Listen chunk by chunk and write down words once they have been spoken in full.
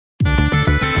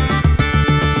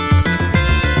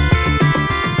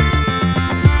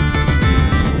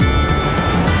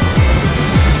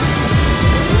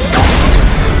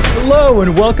Hello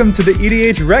and welcome to the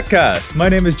EDH Recast. My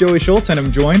name is Joey Schultz and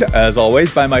I'm joined, as always,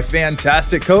 by my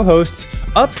fantastic co-hosts.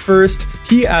 Up first,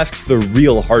 he asks the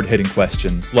real hard-hitting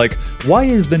questions, like, why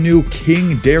is the new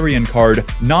King Darien card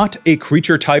not a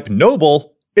creature-type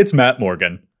noble? It's Matt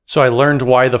Morgan. So I learned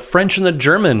why the French and the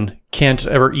German can't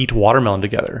ever eat watermelon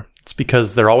together. It's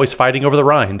because they're always fighting over the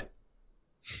rind.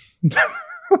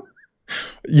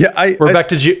 Yeah, we're back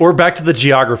to the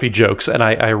geography jokes, and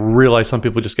I realize some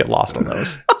people just get lost on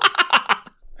those.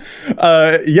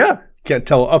 Yeah. Can't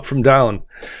tell up from down.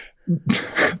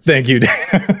 Thank you,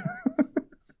 Dana.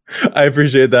 I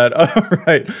appreciate that. All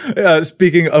right.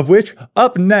 Speaking of which,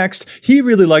 up next, he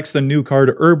really likes the new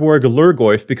card Urborg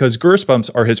Lurgoyf because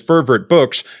Goosebumps are his favorite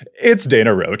books. It's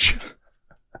Dana Roach.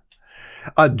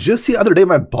 Just the other day,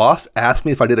 my boss asked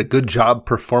me if I did a good job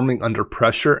performing under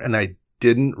pressure, and I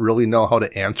didn't really know how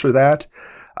to answer that.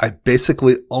 I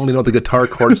basically only know the guitar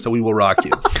chords, so We Will Rock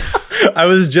You. I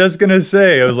was just going to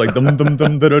say, I was like, dum, dum,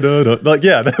 dum, da, da, da, da. Like,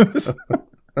 yeah, that was,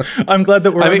 I'm glad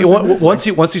that we're, I mean, once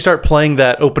you start playing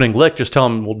that opening lick, just tell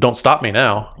him, well, don't stop me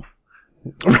now.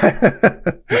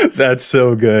 That's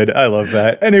so good. I love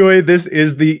that. Anyway, this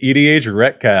is the EDH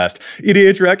Recast.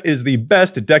 EDH Rec is the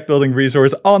best deck building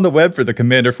resource on the web for the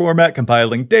Commander format,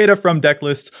 compiling data from deck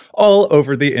lists all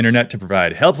over the internet to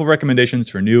provide helpful recommendations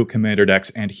for new Commander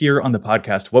decks. And here on the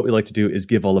podcast, what we like to do is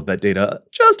give all of that data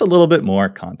just a little bit more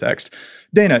context.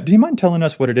 Dana, do you mind telling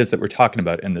us what it is that we're talking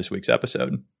about in this week's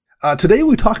episode? Today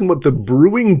we're talking about the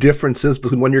brewing differences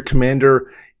between when your commander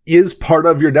is part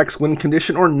of your deck's win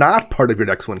condition or not part of your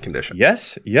deck's win condition.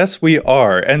 Yes, we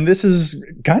are. And this is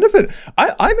kind of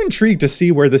I'm intrigued to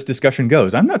see where this discussion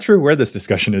goes. I'm not sure where this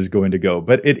discussion is going to go,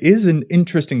 but it is an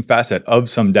interesting facet of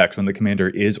some decks when the commander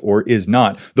is or is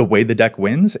not the way the deck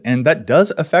wins, and that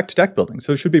does affect deck building.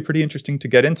 So it should be pretty interesting to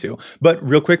get into. But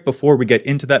real quick, before we get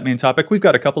into that main topic, we've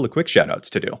got a couple of quick shout outs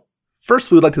to do.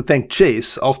 First, we would like to thank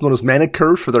Chase, also known as Mana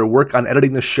Curves, for their work on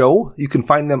editing the show. You can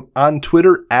find them on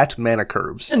Twitter at Mana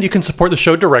Curves. And you can support the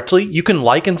show directly. You can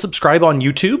like and subscribe on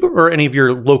YouTube or any of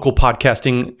your local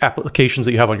podcasting applications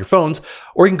that you have on your phones.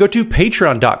 Or you can go to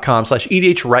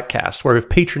patreon.com/EDHRecast, where we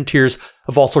have patron tiers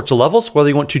of all sorts of levels. Whether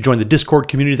you want to join the Discord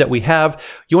community that we have,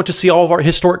 you want to see all of our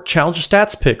historic Challenger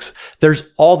stats picks. There's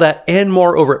all that and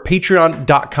more over at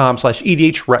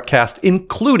patreon.com/EDHRecast,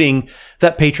 including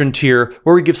that patron tier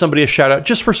where we give somebody a shout out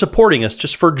just for supporting us,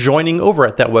 just for joining over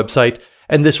at that website.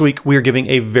 And this week, we are giving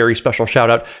a very special shout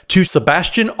out to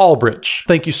Sebastian Albrecht.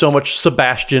 Thank you so much,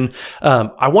 Sebastian.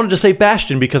 I wanted to say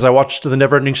Bastion because I watched The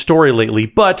Neverending Story lately,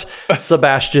 but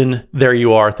Sebastian, there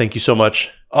you are. Thank you so much.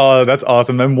 Oh, that's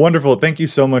awesome. And wonderful. Thank you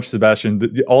so much, Sebastian.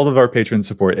 All of our patron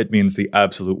support, it means the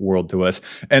absolute world to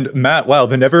us. And Matt, wow,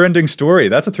 The Neverending Story.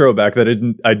 That's a throwback that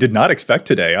I did not expect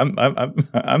today.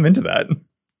 I'm into that.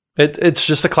 It's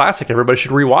just a classic. Everybody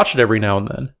should rewatch it every now and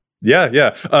then.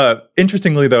 Yeah.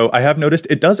 Interestingly, though, I have noticed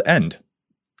it does end.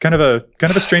 Kind of a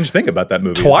strange thing about that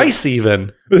movie. Twice,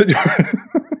 even.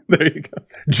 There you go.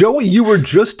 Joey, you were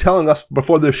just telling us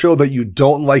before the show that you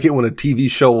don't like it when a TV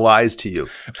show lies to you.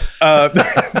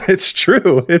 It's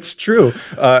true.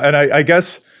 And I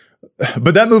guess,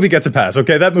 but that movie gets a pass.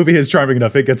 Okay, that movie is charming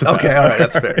enough. It gets a pass. Okay, all right,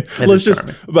 that's fair.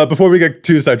 But before we get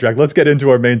too sidetracked, let's get into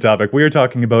our main topic. We are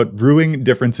talking about brewing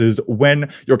differences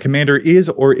when your commander is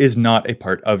or is not a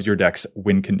part of your deck's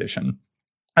win condition.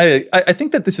 I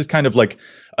think that this is kind of like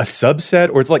a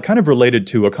subset, or it's like kind of related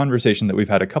to a conversation that we've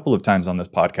had a couple of times on this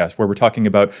podcast where we're talking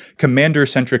about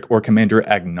commander-centric or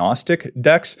commander-agnostic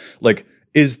decks. Like,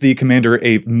 is the commander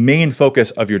a main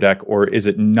focus of your deck, or is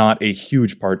it not a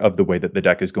huge part of the way that the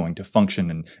deck is going to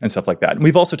function and stuff like that? And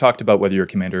we've also talked about whether your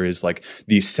commander is like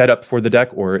the setup for the deck,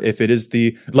 or if it is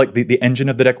the engine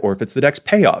of the deck, or if it's the deck's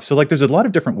payoff. So like there's a lot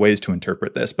of different ways to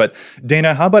interpret this. But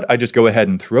Dana, how about I just go ahead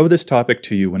and throw this topic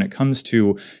to you when it comes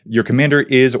to your commander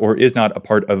is or is not a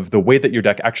part of the way that your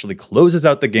deck actually closes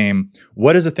out the game.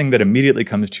 What is the thing that immediately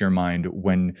comes to your mind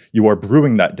when you are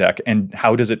brewing that deck, and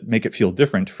how does it make it feel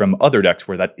different from other decks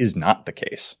where that is not the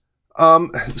case?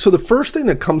 So the first thing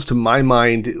that comes to my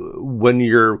mind when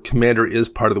your commander is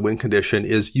part of the win condition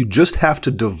is you just have to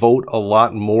devote a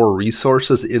lot more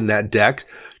resources in that deck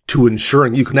to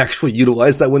ensuring you can actually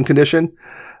utilize that win condition.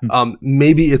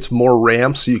 Maybe it's more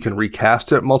ramps so you can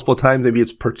recast it multiple times. Maybe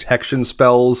it's protection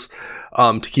spells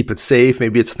to keep it safe.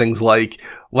 Maybe it's things like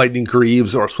Lightning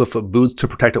Greaves or Swiftfoot Boots to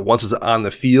protect it once it's on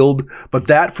the field. But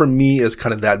that, for me, is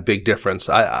kind of that big difference.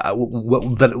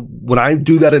 When I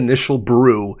do that initial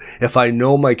brew, if I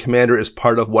know my commander is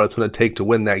part of what it's going to take to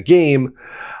win that game,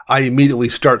 I immediately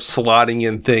start slotting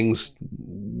in things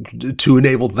to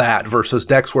enable that, versus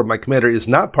decks where my commander is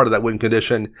not part of that win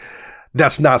condition.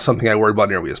 That's not something I worry about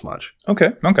nearly as much.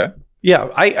 Okay. Yeah,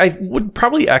 I would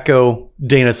probably echo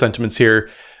Dana's sentiments here.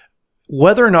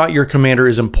 Whether or not your commander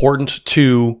is important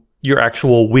to your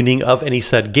actual winning of any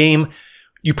said game,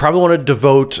 you probably want to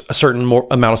devote a certain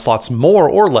amount of slots, more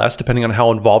or less, depending on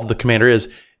how involved the commander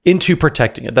is, into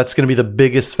protecting it. That's going to be the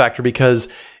biggest factor, because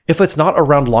if it's not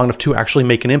around long enough to actually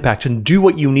make an impact and do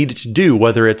what you need it to do,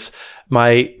 whether it's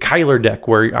my Kyler deck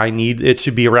where I need it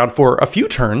to be around for a few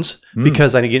turns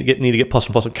because I need to get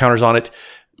 +1/+1 counters on it,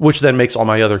 which then makes all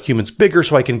my other humans bigger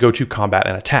so I can go to combat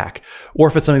and attack. Or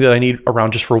if it's something that I need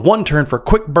around just for one turn for a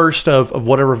quick burst of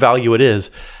whatever value it is,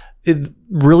 it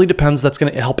really depends. That's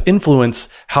going to help influence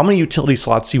how many utility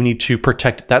slots you need to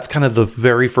protect. That's kind of the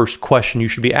very first question you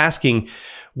should be asking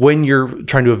when you're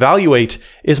trying to evaluate,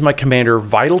 is my commander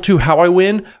vital to how I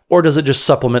win, or does it just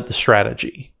supplement the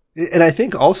strategy? And I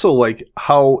think also like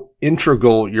how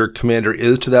integral your commander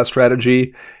is to that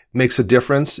strategy makes a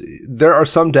difference. There are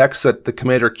some decks that the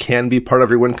commander can be part of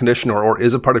your win condition or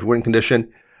is a part of your win condition.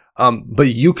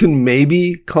 But you can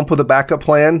maybe come up with a backup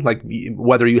plan, like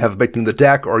whether you have a victim in the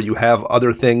deck or you have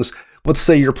other things. Let's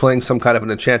say you're playing some kind of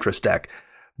an Enchantress deck.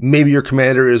 Maybe your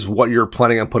commander is what you're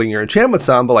planning on putting your enchantments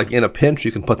on, but like in a pinch,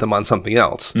 you can put them on something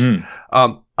else.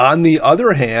 On the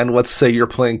other hand, let's say you're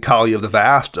playing Kaalia of the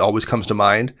Vast, always comes to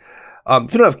mind.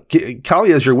 If you don't have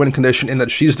Kaalia as your win condition in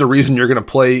that she's the reason you're going to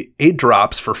play 8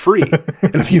 drops for free.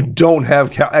 And if you don't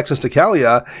have access to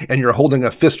Kaalia and you're holding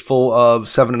a fistful of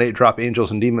 7 and 8 drop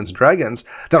angels and demons and dragons,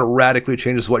 that radically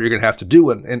changes what you're going to have to do.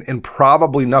 And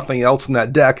probably nothing else in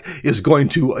that deck is going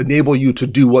to enable you to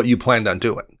do what you planned on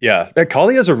doing. Yeah.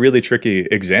 Kaalia is a really tricky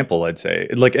example, I'd say.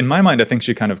 Like in my mind, I think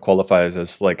she kind of qualifies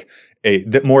as like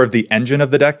more of the engine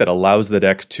of the deck that allows the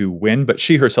deck to win, but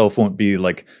she herself won't be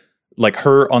like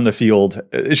her on the field.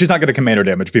 She's not going to commander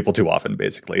damage people too often,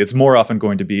 basically. It's more often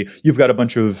going to be, you've got a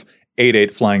bunch of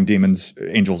 8/8 flying demons,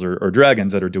 angels, or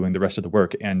dragons that are doing the rest of the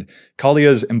work. And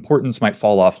Kaalia's importance might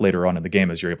fall off later on in the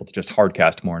game as you're able to just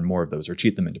hardcast more and more of those or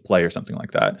cheat them into play or something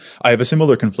like that. I have a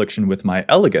similar confliction with my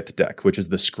Eligeth deck, which is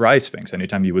the Scry Sphinx.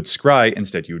 Anytime you would scry,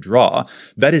 instead you draw.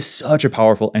 That is such a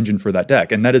powerful engine for that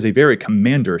deck. And that is a very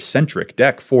commander-centric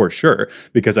deck for sure,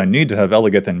 because I need to have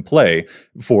Eligeth in play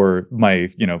for my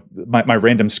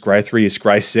random Scry 3,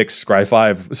 Scry 6, Scry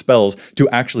 5 spells to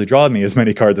actually draw me as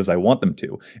many cards as I want them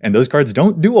to. And those cards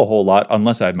don't do a whole lot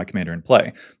unless I have my commander in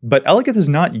play. But Eligeth is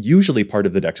not usually part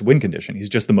of the deck's win condition. He's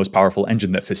just the most powerful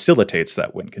engine that facilitates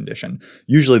that win condition.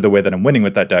 Usually the way that I'm winning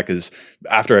with that deck is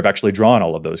after I've actually drawn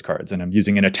all of those cards, and I'm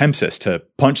using an Attempsis to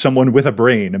punch someone with a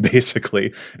brain,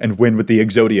 basically, and win with the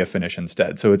Exodia finish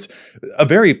instead. So it's a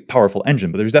very powerful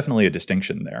engine, but there's definitely a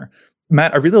distinction there.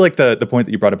 Matt, I really like the point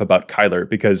that you brought up about Kyler,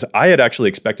 because I had actually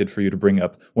expected for you to bring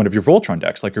up one of your Voltron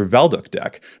decks, like your Valduk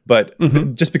deck. But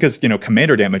just because,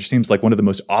 commander damage seems like one of the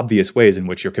most obvious ways in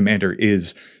which your commander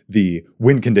is the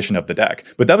win condition of the deck.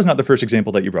 But that was not the first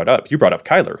example that you brought up. You brought up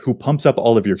Kyler, who pumps up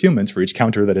all of your humans for each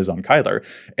counter that is on Kyler.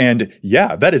 And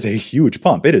yeah, that is a huge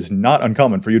pump. It is not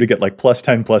uncommon for you to get like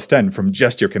 +10/+10 from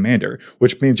just your commander,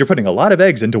 which means you're putting a lot of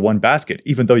eggs into one basket,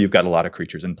 even though you've got a lot of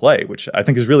creatures in play, which I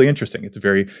think is really interesting. It's a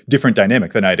very different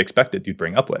dynamic than I'd expected you'd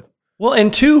bring up with. Well,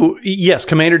 and two, yes,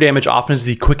 commander damage often is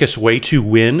the quickest way to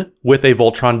win with a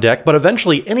Voltron deck, but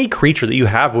eventually any creature that you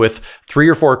have with 3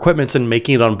 or 4 equipments and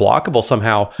making it unblockable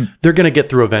somehow, they're going to get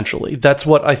through eventually. That's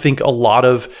what I think a lot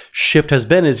of shift has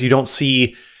been, is you don't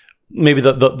see maybe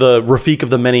the Rafiq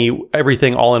of the many,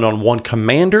 everything all in on one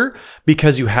commander,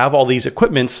 because you have all these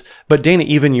equipments. But Dana,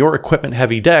 even your equipment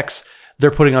heavy decks, they're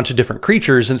putting onto different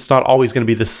creatures, and it's not always going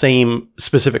to be the same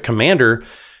specific commander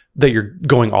that you're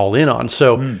going all in on.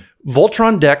 So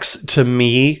Voltron decks, to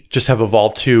me, just have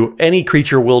evolved to any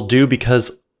creature will do, because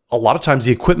a lot of times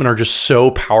the equipment are just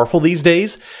so powerful these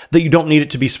days that you don't need it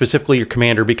to be specifically your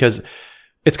commander, because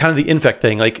it's kind of the infect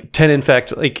thing. Like 10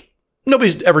 infect, like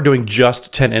nobody's ever doing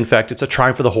just 10 infect. It's a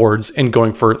trying for the hordes and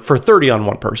going for 30 on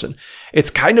one person. It's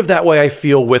kind of that way I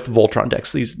feel with Voltron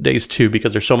decks these days too,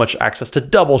 because there's so much access to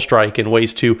double strike and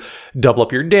ways to double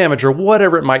up your damage or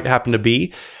whatever it might happen to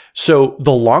be. So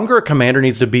the longer a commander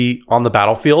needs to be on the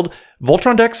battlefield,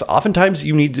 Voltron decks, oftentimes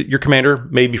you need your commander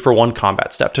maybe for one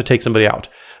combat step to take somebody out.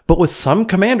 But with some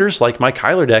commanders, like my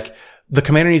Kyler deck, the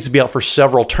commander needs to be out for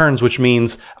several turns, which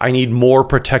means I need more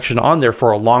protection on there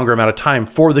for a longer amount of time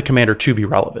for the commander to be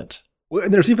relevant. Well,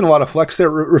 and there's even a lot of flex there.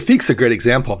 Rafiq's a great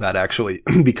example of that, actually,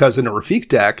 because in a Rafiq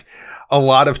deck, a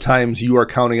lot of times you are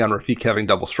counting on Rafiq having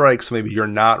double strike, so maybe you're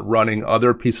not running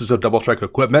other pieces of double strike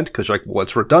equipment, because you're like, well,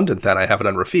 it's redundant then, I have it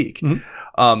on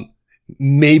Rafiq.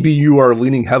 Maybe you are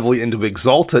leaning heavily into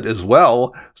Exalted as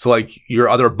well, so like your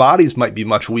other bodies might be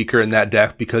much weaker in that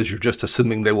deck because you're just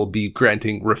assuming they will be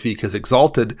granting Rafiq as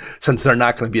Exalted, since they're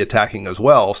not going to be attacking as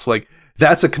well. So like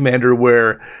that's a commander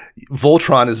where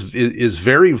Voltron is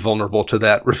very vulnerable to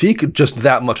that. Rafiq just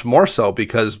that much more so,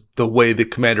 because the way the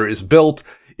commander is built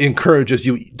encourages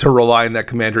you to rely on that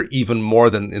commander even more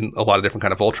than in a lot of different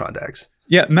kind of Voltron decks.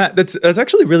 Yeah, Matt, that's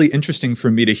actually really interesting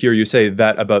for me to hear you say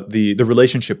that about the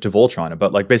relationship to Voltron,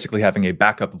 about like basically having a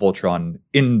backup Voltron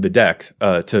in the deck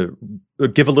to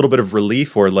give a little bit of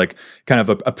relief, or like kind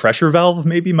of a pressure valve,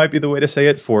 maybe might be the way to say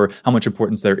it, for how much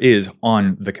importance there is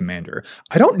on the commander.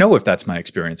 I don't know if that's my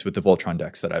experience with the Voltron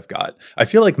decks that I've got. I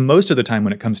feel like most of the time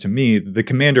when it comes to me, the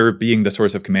commander being the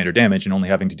source of commander damage and only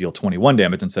having to deal 21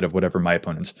 damage instead of whatever my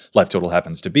opponent's life total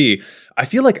happens to be, I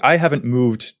feel like I haven't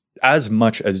moved as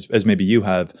much as maybe you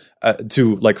have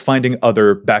to like finding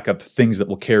other backup things that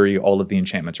will carry all of the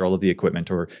enchantments or all of the equipment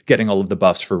or getting all of the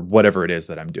buffs for whatever it is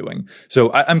that I'm doing.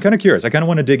 So I'm kind of curious. I kind of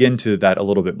want to dig into that a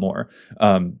little bit more.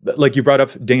 Like you brought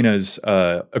up Dana's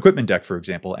equipment deck, for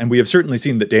example, and we have certainly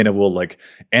seen that Dana will like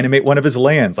animate one of his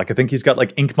lands. Like I think he's got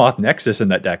like Inkmoth Nexus in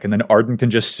that deck, and then Arden can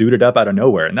just suit it up out of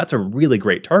nowhere. And that's a really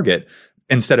great target,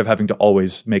 instead of having to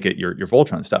always make it your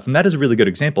Voltron stuff. And that is a really good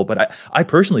example, but I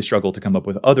personally struggle to come up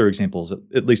with other examples,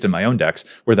 at least in my own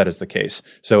decks, where that is the case.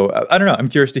 So I don't know. I'm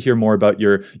curious to hear more about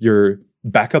your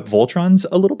backup Voltrons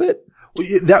a little bit.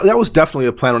 That was definitely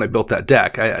a plan when I built that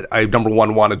deck. I number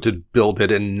one, wanted to build it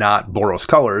in not Boros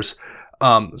colors.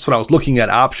 So when I was looking at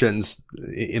options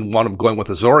in one of going with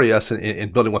Azorius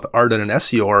and building with Arden and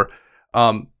Essior,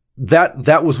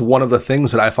 that was one of the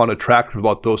things that I found attractive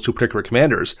about those two particular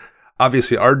commanders.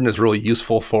 Obviously, Arden is really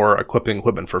useful for equipping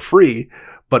equipment for free,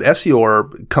 but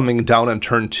Essior coming down on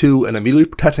turn 2 and immediately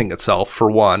protecting itself, for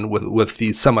one, with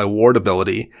the semi-ward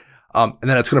ability, and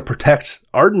then it's going to protect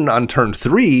Arden on turn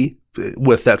 3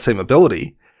 with that same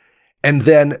ability. And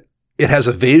then it has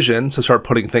evasion to start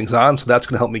putting things on, so that's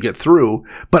going to help me get through.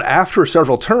 But after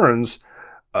several turns,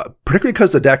 particularly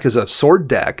because the deck is a sword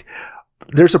deck,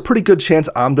 there's a pretty good chance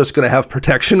I'm just going to have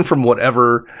protection from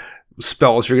whatever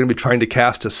spells you're going to be trying to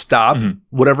cast to stop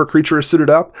whatever creature is suited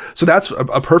up. So that's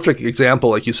a perfect example,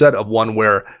 like you said, of one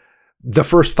where the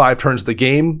first 5 turns of the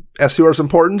game, Essior is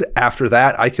important. After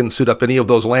that, I can suit up any of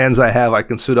those lands I have. I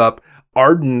can suit up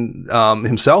Arden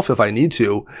himself if I need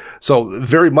to. So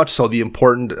very much so the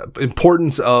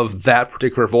importance of that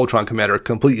particular Voltron commander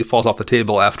completely falls off the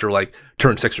table after like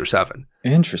turn 6 or 7.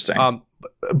 Interesting.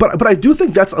 But I do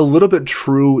think that's a little bit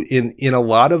true in a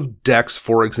lot of decks.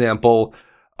 For example,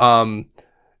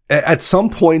 at some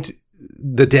point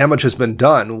the damage has been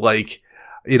done. Like,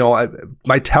 you know,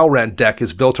 my Talrand deck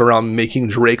is built around making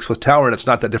Drakes with Talrand. It's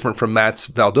not that different from Matt's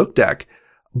Valduk deck.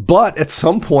 But at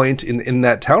some point in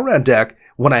that Talrand deck,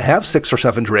 when I have 6 or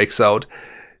 7 Drakes out,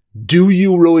 do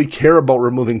you really care about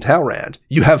removing Talrand?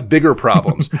 You have bigger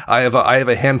problems. I have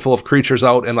a handful of creatures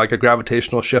out and like a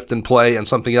gravitational shift in play and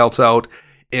something else out,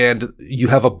 and you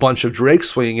have a bunch of Drakes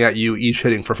swinging at you, each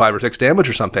hitting for 5 or 6 damage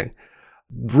or something.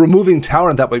 Removing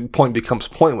Talrand at that point becomes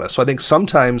pointless. So I think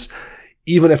sometimes,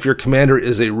 even if your commander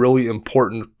is a really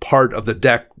important part of the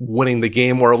deck winning the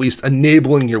game, or at least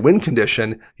enabling your win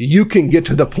condition, you can get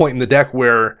to the point in the deck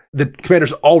where the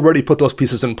commander's already put those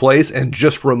pieces in place and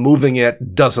just removing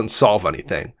it doesn't solve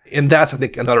anything. And that's, I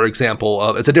think, another example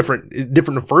of, it's a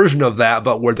different version of that,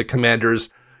 but where the commander's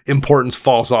importance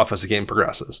falls off as the game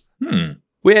progresses.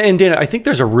 Well, and Dana, I think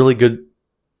there's a really good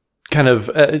kind of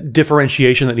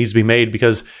differentiation that needs to be made,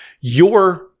 because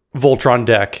your Voltron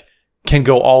deck can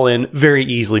go all in very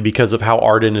easily because of how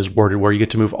Arden is worded, where you get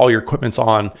to move all your equipments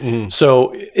on.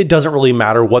 So it doesn't really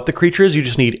matter what the creature is. You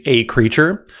just need a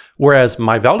creature. Whereas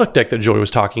my Valduk deck that Joey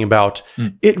was talking about,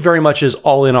 it very much is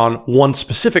all in on one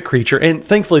specific creature. And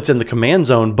thankfully it's in the command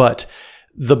zone, but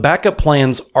the backup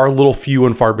plans are a little few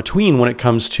and far between when it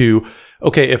comes to,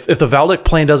 okay, if the Valduk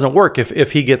plan doesn't work,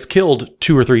 if he gets killed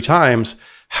 2 or 3 times,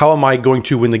 how am I going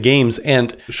to win the games?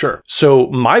 And sure. So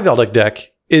my Valduk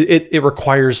deck, it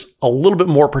requires a little bit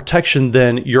more protection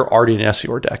than your Arden and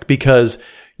Essior deck, because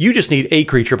you just need a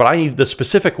creature, but I need the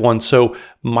specific one. So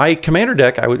my commander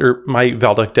deck, or my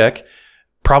Valduk deck,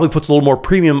 probably puts a little more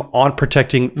premium on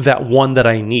protecting that one that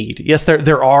I need. Yes,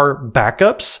 there are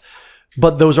backups,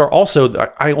 but those are also,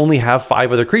 I only have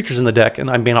 5 other creatures in the deck, and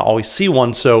I may not always see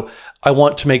one. So I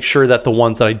want to make sure that the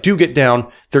ones that I do get down,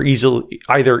 they're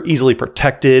either easily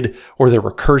protected, or they're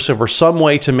recursive, or some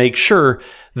way to make sure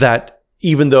that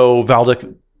even though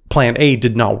Valduk Plan A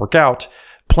did not work out,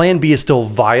 Plan B is still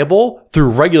viable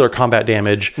through regular combat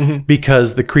damage,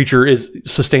 because the creature is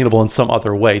sustainable in some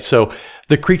other way. So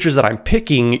the creatures that I'm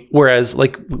picking, whereas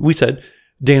like we said,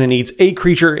 Dana needs a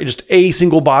creature, just a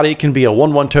single body. It can be a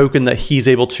 1/1 token that he's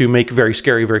able to make very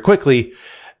scary very quickly.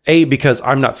 A, because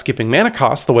I'm not skipping mana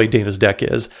cost the way Dana's deck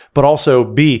is, but also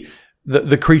B,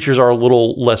 the creatures are a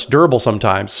little less durable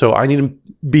sometimes. So I need to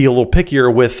be a little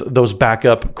pickier with those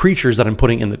backup creatures that I'm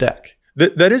putting in the deck.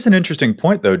 That is an interesting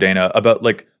point, though, Dana, about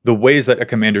like the ways that a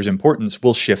commander's importance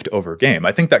will shift over game.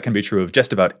 I think that can be true of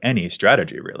just about any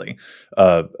strategy, really.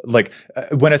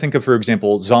 When I think of, for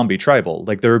example, zombie tribal,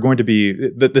 like there are going to be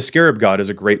the Scarab God is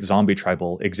a great zombie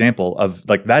tribal example of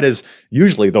like that is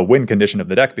usually the win condition of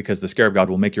the deck because the Scarab God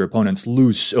will make your opponents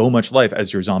lose so much life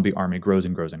as your zombie army grows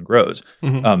and grows and grows.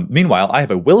 Mm-hmm. Meanwhile, I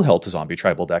have a Wilhelt zombie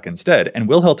tribal deck instead, and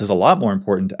Wilhelt is a lot more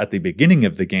important at the beginning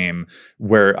of the game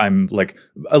where I'm like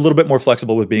a little bit more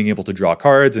flexible with being able to draw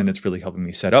cards, and it's really helping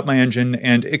me set up my engine,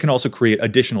 and it can also create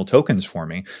additional tokens for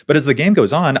me. But as the game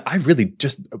goes on,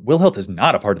 Wilhelt is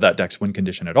not a part of that deck's win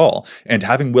condition at all. And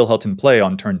having Wilhelt in play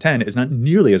on turn 10 is not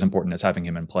nearly as important as having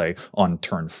him in play on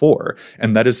turn 4.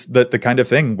 And that is the kind of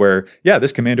thing where, yeah,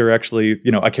 this commander actually,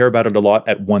 I care about it a lot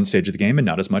at one stage of the game and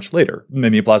not as much later.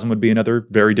 Mimeoplasm would be another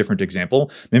very different example.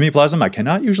 Mimeoplasm I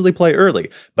cannot usually play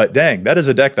early, but dang, that is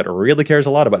a deck that really cares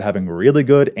a lot about having really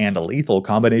good and lethal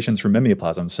combinations for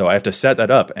Mimeoplasm. So I have to set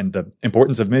that up, and the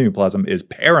importance of Mimeoplasm is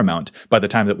paramount by the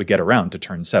time that we get around to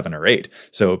turn 7 or 8.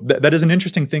 So that is an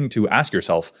interesting thing to ask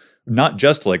yourself, not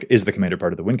just like, is the commander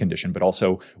part of the win condition, but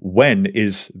also when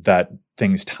is that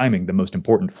thing's timing the most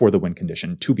important for the win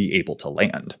condition to be able to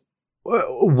land?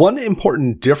 One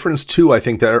important difference too, I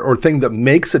think thing that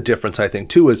makes a difference, I think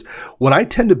too, is when I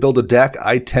tend to build a deck,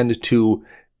 I tend to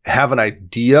have an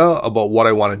idea about what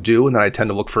I want to do, and then I tend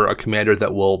to look for a commander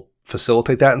that will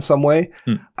facilitate that in some way.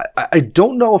 I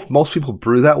don't know if most people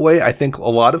brew that way. I think a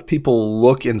lot of people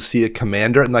look and see a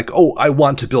commander and like, oh, I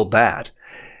want to build that.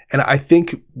 And I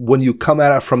think when you come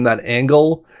at it from that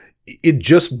angle, it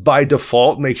just by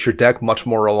default makes your deck much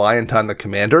more reliant on the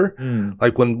commander.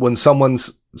 Like when someone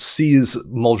sees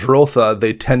Muldrotha,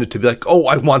 they tend to be like, oh,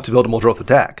 I want to build a Muldrotha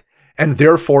deck. And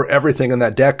therefore, everything in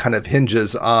that deck kind of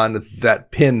hinges on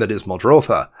that pin that is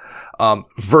Muldrotha,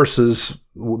 versus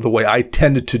the way I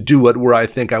tended to do it, where I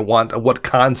think I want what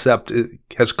concept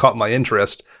has caught my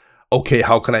interest. Okay,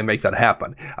 how can I make that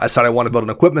happen? I decided I want to build an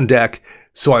equipment deck,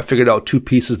 so I figured out 2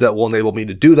 pieces that will enable me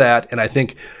to do that. And I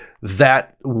think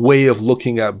that way of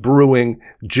looking at brewing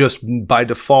just by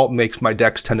default makes my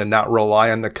decks tend to not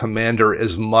rely on the commander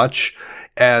as much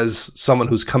as someone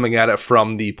who's coming at it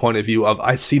from the point of view of,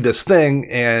 I see this thing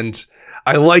and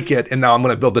I like it, and now I'm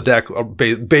going to build the deck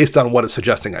based on what it's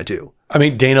suggesting I do. I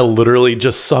mean, Dana literally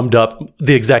just summed up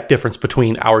the exact difference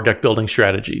between our deck building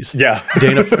strategies. Yeah.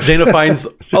 Dana finds,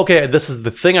 okay, this is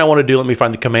the thing I want to do. Let me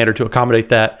find the commander to accommodate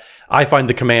that. I find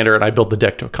the commander and I build the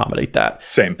deck to accommodate that.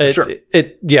 Same. Sure.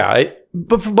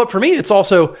 But for me, it's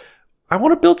also, I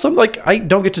want to build something like, I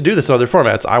don't get to do this in other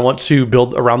formats. I want to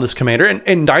build around this commander,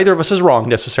 and neither of us is wrong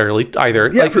necessarily either.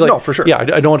 Yeah, for sure. Yeah,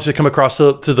 I don't want it to come across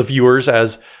to the viewers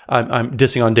as I'm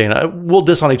dissing on Dana. We'll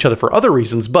diss on each other for other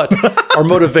reasons, but our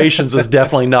motivations is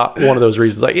definitely not one of those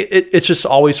reasons. Like it's just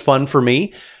always fun for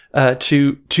me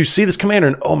to see this commander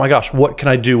and, oh my gosh, what can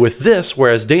I do with this?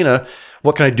 Whereas Dana,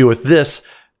 what can I do with this?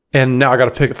 And now I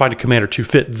got to find a commander to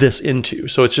fit this into.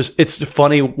 So it's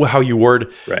funny how you word.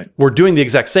 Right. We're doing the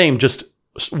exact same, just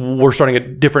we're starting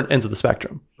at different ends of the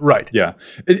spectrum. Right. Yeah.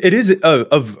 It is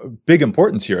of big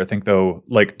importance here, I think, though,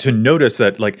 like to notice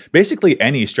that like basically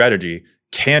any strategy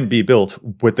can be built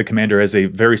with the commander as a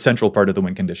very central part of the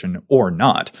win condition or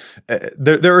not.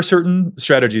 There are certain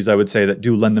strategies, I would say, that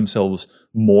do lend themselves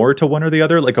more to one or the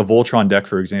other. Like a Voltron deck,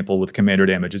 for example, with commander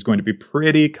damage is going to be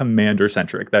pretty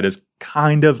commander-centric. That is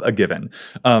kind of a given.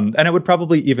 And I would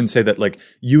probably even say that like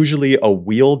usually a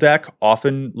wheel deck,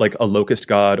 often like a Locust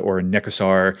God or a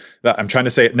Nekosar. I'm trying to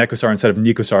say it Nekosar instead of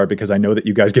Nikosar because I know that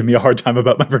you guys give me a hard time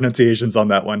about my pronunciations on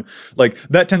that one. Like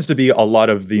that tends to be a lot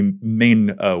of the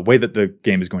main way that the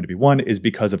game is going to be won is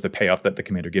because of the payoff that the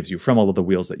commander gives you from all of the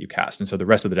wheels that you cast. And so the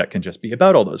rest of the deck can just be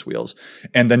about all those wheels.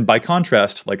 And then by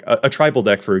contrast, like a tribal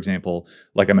deck, for example,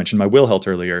 like I mentioned my Wilhelt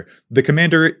earlier, the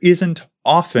commander isn't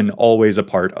often always a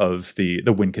part of the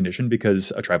win condition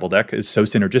because a tribal deck is so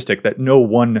synergistic that no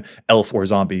one elf or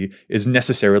zombie is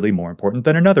necessarily more important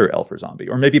than another elf or zombie.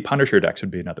 Or maybe Punisher decks would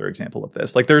be another example of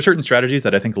this. Like there are certain strategies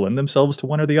that I think lend themselves to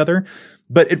one or the other,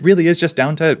 but it really is just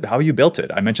down to how you built it.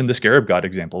 I mentioned the Scarab God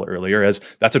example earlier as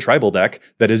that's a tribal deck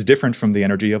that is different from the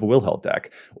energy of a Wilhelt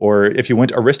deck. Or if you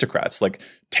went aristocrats, like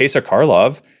Teysa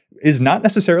Karlov is not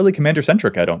necessarily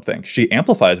commander-centric, I don't think. She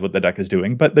amplifies what the deck is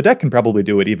doing, but the deck can probably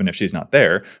do it even if she's not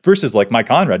there. Versus like my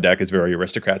Conrad deck is very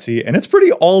aristocracy, and it's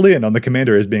pretty all in on the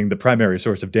commander as being the primary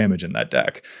source of damage in that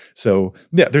deck. So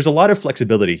yeah, there's a lot of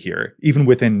flexibility here, even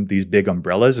within these big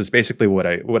umbrellas, is basically what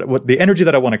the energy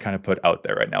that I want to kind of put out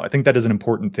there right now. I think that is an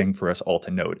important thing for us all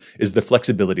to note, is the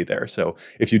flexibility there. So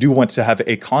if you do want to have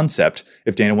a concept,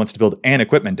 if Dana wants to build an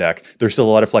equipment deck, there's still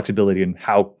a lot of flexibility in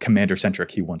how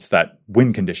commander-centric he wants that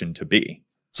win condition to be.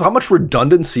 So how much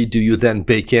redundancy do you then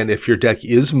bake in if your deck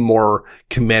is more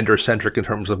commander-centric in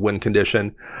terms of win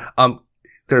condition?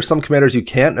 There are some commanders you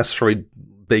can't necessarily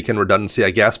bake in redundancy,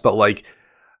 I guess, but like,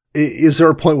 is there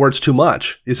a point where it's too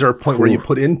much? Is there a point where you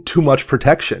put in too much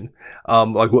protection?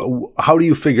 How do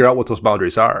you figure out what those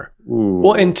boundaries are?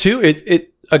 Well, and two,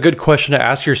 a good question to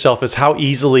ask yourself is how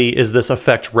easily is this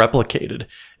effect replicated?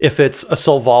 If it's a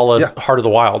Selvala Heart of the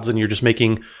Wilds and you're just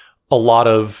making a lot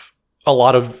of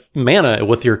mana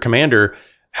with your commander,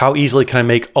 how easily can I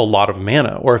make a lot of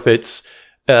mana? Or if it's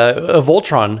a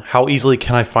Voltron, how easily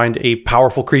can I find a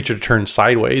powerful creature to turn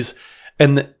sideways?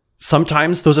 And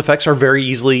sometimes those effects are very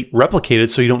easily replicated,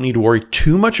 so you don't need to worry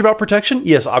too much about protection.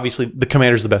 Yes, obviously the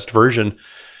commander's the best version.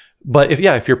 But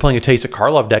if you're playing a Teysa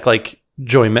Karlov deck like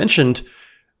Joey mentioned,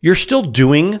 you're still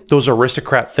doing those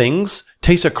aristocrat things.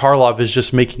 Teysa Karlov is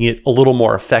just making it a little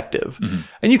more effective. Mm-hmm.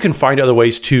 And you can find other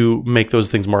ways to make those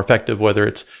things more effective, whether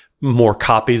it's more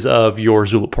copies of your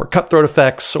Zulaport Cutthroat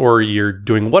effects, or you're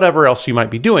doing whatever else you might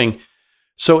be doing.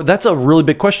 So that's a really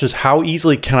big question, is how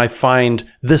easily can I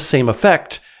find this same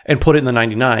effect and put it in the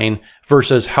 99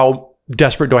 versus how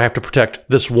desperate do I have to protect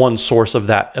this one source of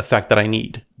that effect that I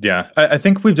need? Yeah, I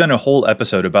think we've done a whole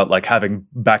episode about like having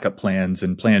backup plans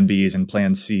and plan Bs and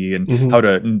plan C and how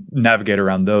to navigate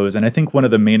around those. And I think one of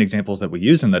the main examples that we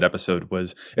used in that episode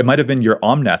was, it might have been your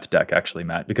Omnath deck actually,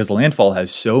 Matt, because Landfall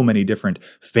has so many different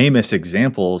famous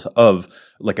examples of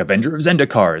like Avenger of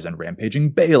Zendikars and Rampaging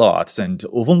Baloths and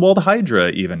Ulvenwald Hydra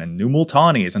even, and New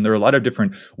Multanis. And there are a lot of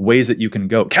different ways that you can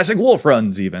go. Kessig Wolf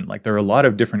Runs even. Like there are a lot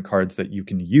of different cards that you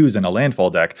can use in a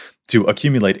Landfall deck to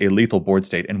accumulate a lethal board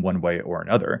state in one way or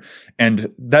another.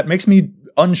 And that makes me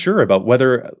unsure about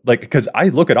whether, like, because I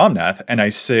look at Omnath and I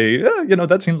say,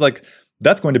 that seems like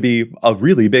that's going to be a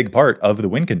really big part of the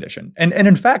win condition. And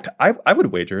in fact, I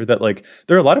would wager that like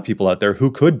there are a lot of people out there who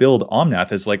could build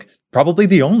Omnath as like probably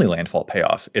the only landfall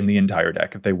payoff in the entire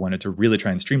deck if they wanted to really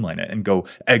try and streamline it and go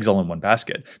eggs all in one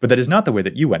basket. But that is not the way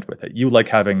that you went with it. You like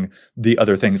having the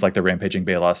other things like the Rampaging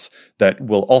Baloths that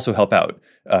will also help out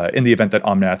in the event that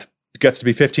Omnath gets to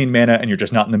be 15 mana and you're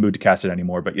just not in the mood to cast it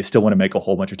anymore, but you still want to make a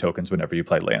whole bunch of tokens whenever you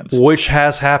play lands. Which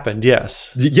has happened,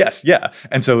 yes. Yes, yeah.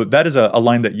 And so that is a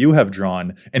line that you have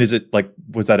drawn. And is it like,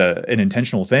 was that an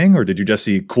intentional thing, or did you just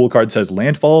see cool card says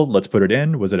landfall, let's put it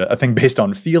in? Was it a thing based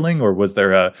on feeling, or was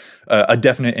there a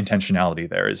definite intentionality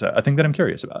there? Is a thing that I'm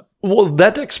curious about. Well,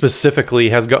 that deck specifically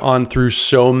has gone through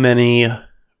so many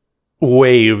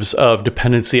waves of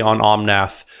dependency on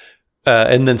Omnath.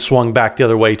 And then swung back the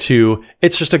other way to,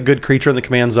 it's just a good creature in the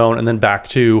command zone, and then back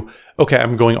to, okay,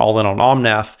 I'm going all in on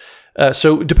Omnath.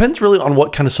 So it depends really on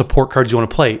what kind of support cards you want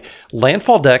to play.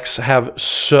 Landfall decks have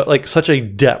such a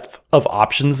depth of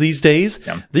options these days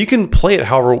that you can play it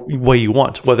however way you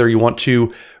want. Whether you want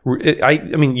to, I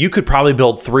mean, you could probably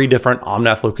build 3 different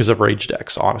Omnath Locus of Rage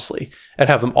decks, honestly, and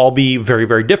have them all be very,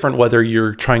 very different, whether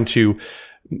you're trying to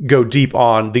go deep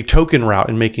on the token route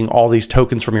and making all these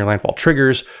tokens from your landfall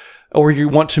triggers, or you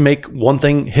want to make one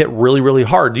thing hit really, really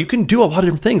hard. You can do a lot of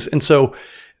different things. And so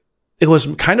it was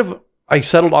kind of, I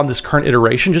settled on this current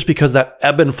iteration just because that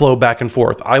ebb and flow back and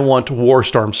forth. I want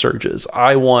Warstorm Surges.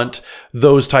 I want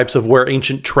those types of Where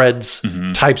Ancient Treads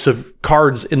types of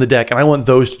cards in the deck. And I want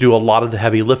those to do a lot of the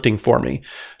heavy lifting for me.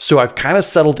 So I've kind of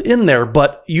settled in there,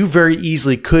 but you very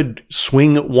easily could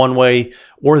swing one way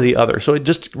or the other. So it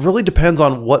just really depends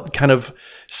on what kind of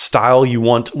style you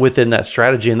want within that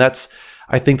strategy. And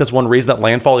I think that's one reason that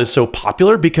Landfall is so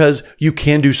popular, because you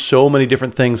can do so many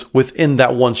different things within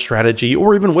that one strategy,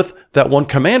 or even with that one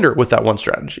commander with that one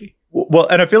strategy. Well,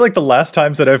 and I feel like the last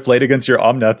times that I've played against your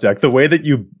Omnath deck, the way that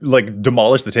you like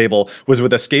demolished the table was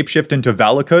with a Scape Shift into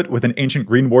Valakut with an Ancient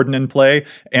Green Warden in play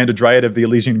and a Dryad of the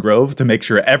Elysian Grove to make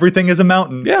sure everything is a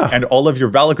mountain. Yeah. And all of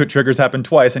your Valakut triggers happen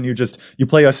twice, and you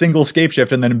play a single Scape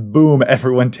Shift, and then boom,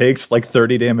 everyone takes like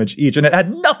 30 damage each. And it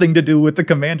had nothing to do with the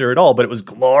commander at all, but it was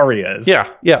glorious. Yeah.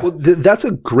 Well, that's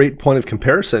a great point of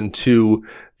comparison to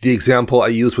the example I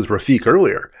used with Rafiq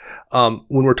earlier.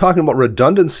 When we're talking about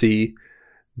redundancy,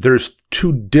 there's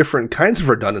two different kinds of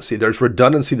redundancy. There's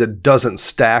redundancy that doesn't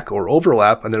stack or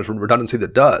overlap, and there's redundancy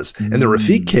that does. In the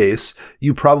Rafik case,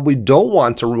 you probably don't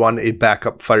want to run a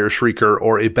backup Fire Shrieker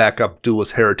or a backup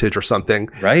Duelist Heritage or something.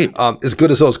 Right. As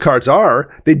good as those cards are,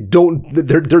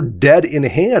 they're dead in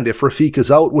hand if Rafik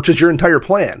is out, which is your entire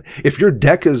plan. If your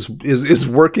deck is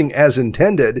working as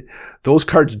intended, those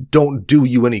cards don't do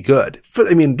you any good.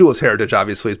 Duelist Heritage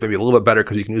obviously is maybe a little bit better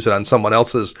because you can use it on someone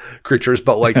else's creatures,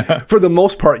 but like for the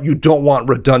most part, you don't want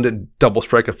redundant double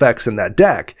strike effects in that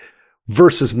deck.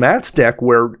 Versus Matt's deck,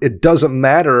 where it doesn't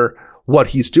matter what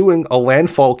he's doing, a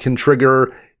landfall can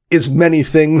trigger as many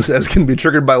things as can be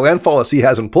triggered by landfall as he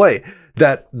has in play.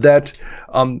 That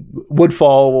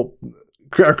Woodfall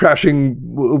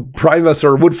Crashing Primus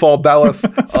or Woodfall Baloth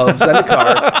of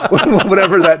Zendikar,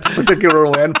 whatever that particular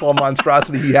landfall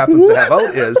monstrosity he happens to have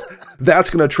out is, that's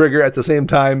going to trigger at the same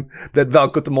time that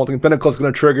Valakut the Molten Pinnacle is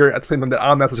going to trigger, at the same time that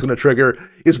Omnath is going to trigger.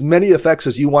 As many effects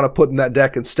as you want to put in that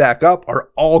deck and stack up are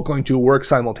all going to work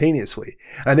simultaneously.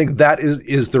 And I think that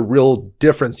is the real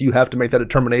difference. You have to make that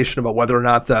determination about whether or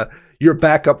not your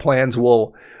backup plans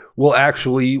will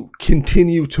actually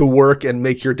continue to work and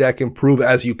make your deck improve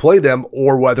as you play them,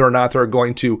 or whether or not they're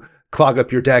going to clog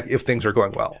up your deck if things are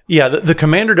going well. Yeah, the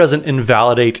commander doesn't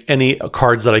invalidate any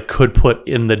cards that I could put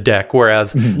in the deck,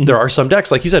 whereas there are some decks,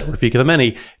 like you said, Rafik of the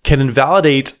Many, can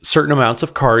invalidate certain amounts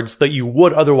of cards that you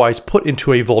would otherwise put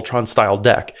into a Voltron-style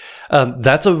deck.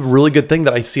 That's a really good thing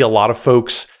that I see a lot of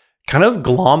folks kind of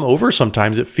glom over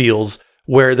sometimes, it feels,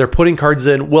 where they're putting cards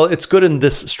in, well, it's good in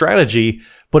this strategy,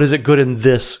 but is it good in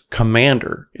this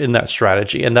commander in that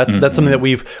strategy? And that's something that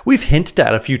we've hinted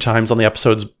at a few times on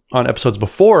episodes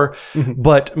before,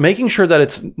 but making sure that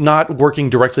it's not working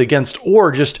directly against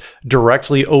or just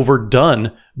directly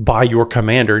overdone by your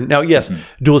commander. Now, yes,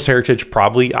 Duelist Heritage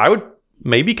probably, I would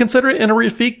maybe consider it in a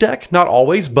Rafik deck, not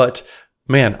always, but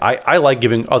man, I like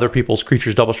giving other people's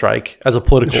creatures double strike as a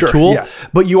political tool. Yeah.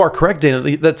 But you are correct,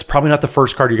 Dana. That's probably not the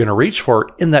first card you're going to reach for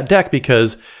in that deck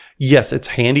because, yes, it's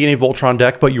handy in a Voltron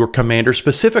deck, but your commander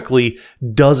specifically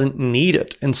doesn't need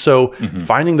it. And so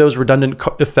finding those redundant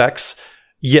effects,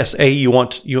 yes, you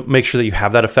make sure that you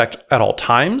have that effect at all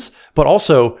times, but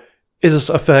also is this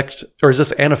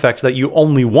an effect that you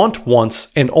only want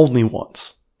once and only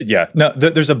once? Yeah, no,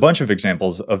 there's a bunch of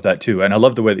examples of that too. And I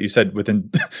love the way that you said within,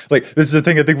 like, this is a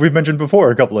thing I think we've mentioned before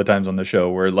a couple of times on the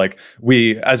show where like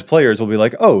we as players will be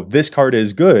like, oh, this card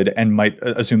is good and might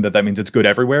assume that means it's good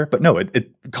everywhere. But no,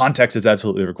 context is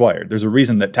absolutely required. There's a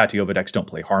reason that Tatyova decks don't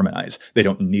play Harmonize. They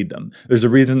don't need them. There's a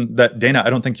reason that, Dana,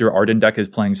 I don't think your Arden deck is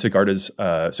playing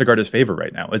Sigarda's Favor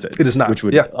right now, is it? It is not. Which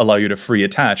would allow you to free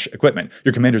attach equipment.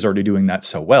 Your commander's already doing that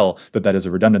so well that is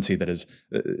a redundancy that is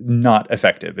not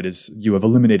effective. You have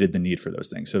eliminated the need for those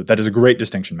things. So that is a great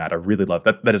distinction, Matt. I really love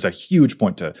that. That is a huge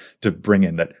point to bring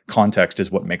in, that context is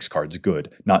what makes cards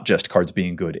good, not just cards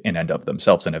being good in and of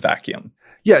themselves in a vacuum.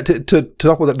 Yeah, to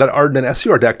talk about that Arden and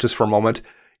SCR deck just for a moment,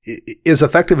 as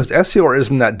effective as SCR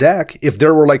is in that deck, if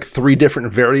there were like 3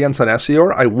 different variants on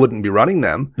SCR, I wouldn't be running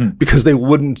them because they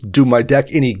wouldn't do my deck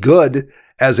any good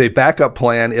as a backup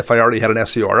plan if I already had an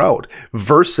SCR out,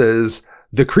 versus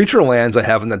the creature lands I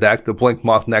have in the deck, the Blink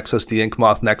Moth Nexus, the Ink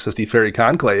Moth Nexus, the Fairy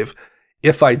Conclave,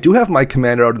 if I do have my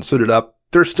commander out and suited up,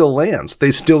 they're still lands.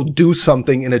 They still do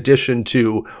something in addition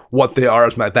to what they are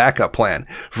as my backup plan.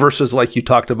 Versus like you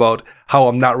talked about how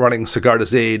I'm not running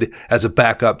Sigarda's Aid as a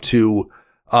backup to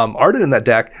Arden in that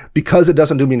deck because it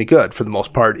doesn't do me any good for the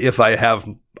most part if I have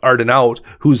Arden out,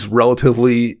 who's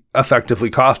relatively effectively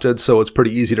costed, so it's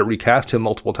pretty easy to recast him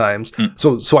multiple times.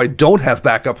 So I don't have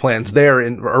backup plans there,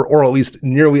 or at least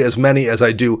nearly as many as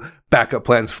I do backup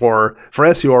plans for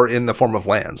SCR in the form of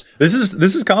lands. This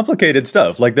is complicated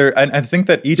stuff. Like and I think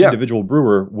that each individual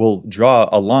brewer will draw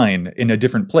a line in a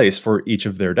different place for each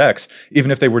of their decks. Even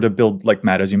if they were to build, like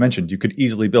Matt, as you mentioned, you could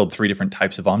easily build 3 different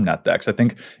types of Omnath decks. I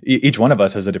think each one of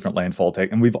us has a different landfall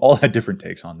take, and we've all had different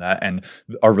takes on that. And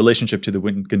our relationship to the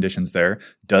win conditions there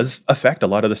does affect a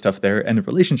lot of the stuff there, and the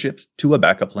relationship to a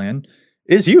backup plan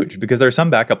is huge because there are some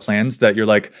backup plans that you're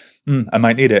like, I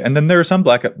might need it. And then there are some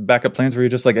backup plans where you're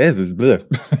just like, I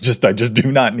just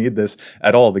do not need this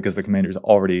at all because the commander's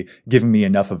already given me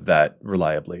enough of that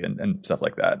reliably and stuff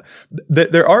like that.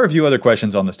 There are a few other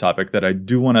questions on this topic that I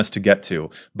do want us to get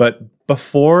to. But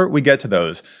before we get to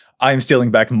those, I'm stealing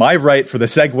back my right for the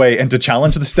segue and to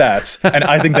challenge the stats. And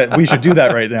I think that we should do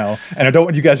that right now. And I don't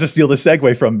want you guys to steal the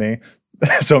segue from me.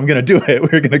 So I'm going to do it.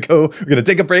 We're going to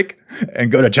take a break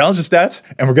and go to challenge the stats,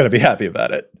 and we're going to be happy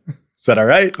about it. Is that all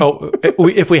right? Oh,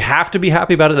 if we have to be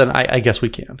happy about it, then I guess we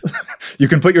can. You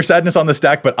can put your sadness on the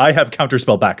stack, but I have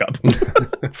counterspell backup.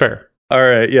 Fair. All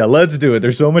right, yeah, let's do it.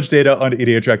 There's so much data on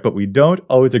Idiotrak, but we don't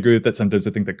always agree with that. Sometimes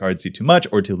we think that cards see too much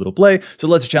or too little play. So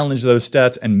let's challenge those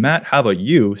stats. And Matt, how about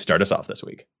you start us off this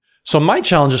week? So my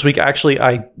challenge this week, actually,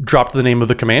 I dropped the name of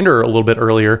the commander a little bit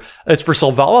earlier. It's for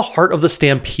Selvala, Heart of the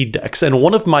Stampede decks. And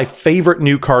one of my favorite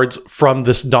new cards from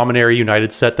this Dominaria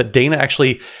United set that Dana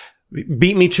actually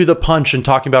beat me to the punch in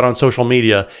talking about on social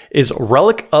media is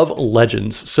Relic of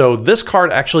Legends. So this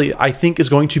card actually, I think, is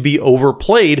going to be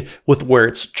overplayed with where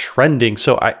it's trending.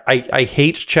 So I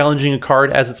hate challenging a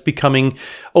card as it's becoming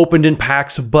opened in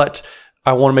packs, but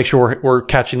I want to make sure we're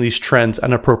catching these trends at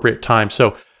an appropriate time.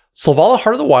 So Selvala,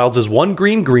 Heart of the Wilds is 1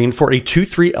 green for a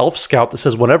 2/3 elf scout that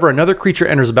says whenever another creature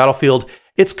enters the battlefield,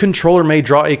 its controller may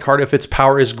draw a card if its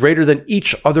power is greater than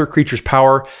each other creature's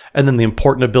power. And then the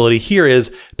important ability here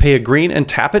is pay a green and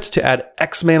tap it to add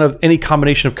X mana of any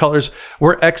combination of colors,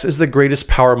 where X is the greatest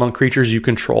power among creatures you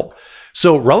control.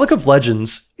 So Relic of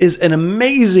Legends is an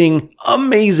amazing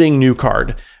new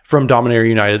card from Dominaria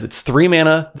United. It's 3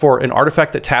 mana for an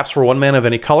artifact that taps for 1 mana of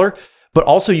any color. But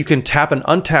also you can tap an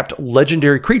untapped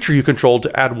legendary creature you control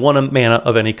to add 1 mana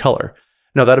of any color.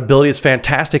 Now that ability is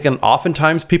fantastic, and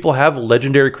oftentimes people have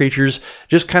legendary creatures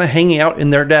just kind of hanging out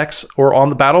in their decks or on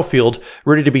the battlefield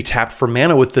ready to be tapped for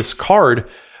mana with this card.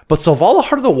 But Selvala,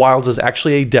 Heart of the Wilds is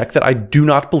actually a deck that I do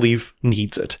not believe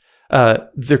needs it.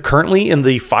 They're currently in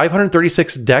the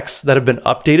 536 decks that have been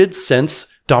updated since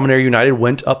Dominaria United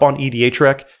went up on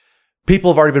EDHREC.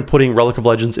 People have already been putting Relic of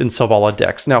Legends in Selvala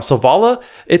decks. Now, Selvala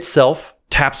itself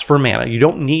taps for mana. You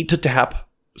don't need to tap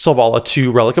Selvala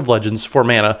to Relic of Legends for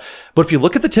mana. But if you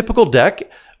look at the typical deck,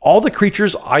 all the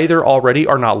creatures either already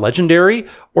are not legendary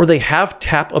or they have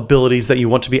tap abilities that you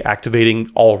want to be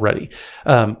activating already.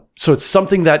 So it's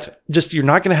something that just you're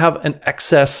not going to have an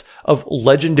excess of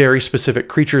legendary specific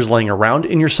creatures laying around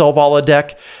in your Selvala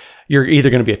deck. You're either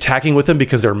going to be attacking with them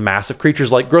because they're massive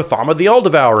creatures like Grothama the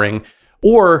All-Devouring,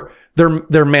 or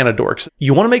they're mana dorks.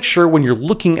 You want to make sure when you're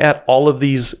looking at all of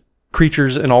these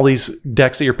creatures and all these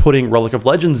decks that you're putting Relic of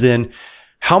Legends in,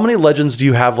 how many legends do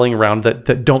you have laying around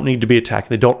that don't need to be attacking,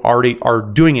 they don't already are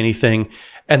doing anything?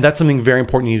 And that's something very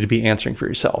important you need to be answering for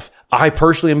yourself. I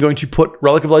personally am going to put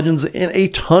Relic of Legends in a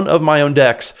ton of my own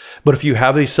decks, but if you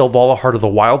have a Selvala, Heart of the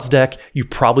Wilds deck, you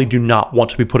probably do not want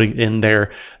to be putting it in there.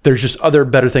 There's just other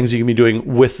better things you can be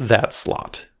doing with that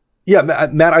slot. Yeah,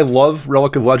 Matt, I love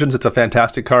Relic of Legends. It's a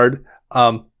fantastic card.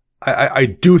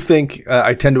 I do think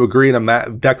I tend to agree in a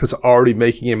deck that's already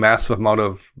making a massive amount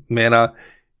of mana.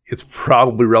 It's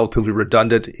probably relatively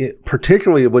redundant,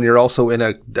 particularly when you're also in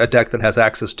a deck that has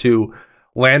access to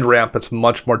land ramp that's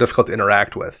much more difficult to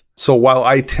interact with. So while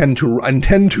I tend to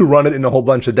run it in a whole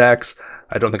bunch of decks,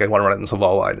 I don't think I want to run it in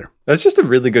Selvala either. That's just a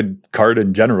really good card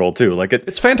in general, too. Like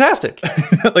it's fantastic.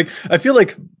 Like, I feel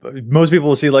like most people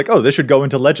will see like, oh, this should go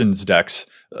into Legends decks,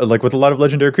 like with a lot of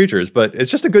legendary creatures, but it's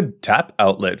just a good tap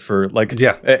outlet for like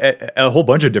a whole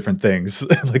bunch of different things.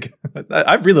 Like,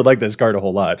 I really like this card a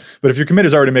whole lot. But if your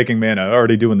committer's already making mana,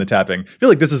 already doing the tapping, I feel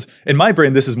like this is, in my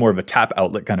brain, this is more of a tap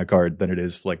outlet kind of card than it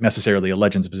is like necessarily a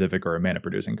legend specific or a mana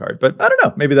producing card. But I don't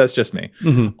know, maybe that's just me.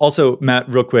 Mm-hmm. Also, Matt,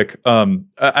 real quick,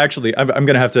 actually, I'm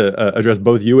going to have to address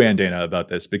both you and Dana about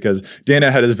this, because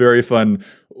Dana had his very fun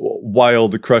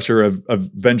Wild Crusher of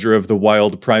Avenger of the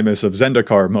Wild Primus of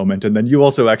Zendikar moment, and then you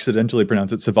also accidentally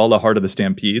pronounce it Selvala, Heart of the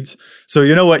Stampedes. So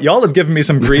you know what? Y'all have given me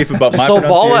some grief about my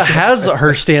Selvala has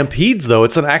her Stampedes, though.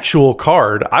 It's an actual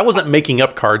card. I wasn't making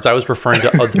up cards. I was referring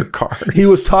to other cards. He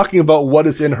was talking about what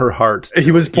is in her heart.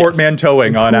 He was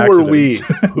portmanteauing on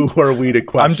accident. Who are we to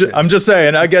question? I'm just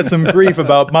saying, I get some grief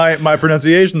about my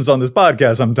pronunciations on this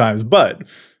podcast sometimes, but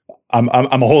I'm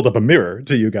a hold up a mirror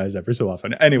to you guys every so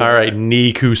often. Anyway. All right,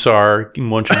 Nikusar,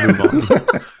 why don't you move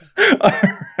on? All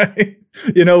right.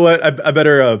 You know what? I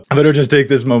better just take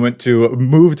this moment to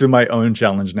move to my own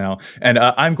challenge now. And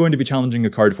I'm going to be challenging a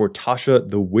card for Tasha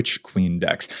the Witch Queen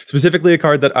decks, specifically a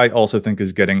card that I also think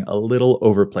is getting a little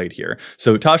overplayed here.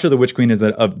 So Tasha the Witch Queen is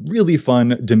a really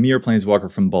fun Dimir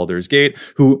Planeswalker from Baldur's Gate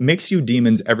who makes you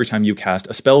demons every time you cast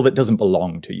a spell that doesn't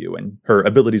belong to you. And her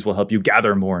abilities will help you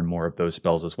gather more and more of those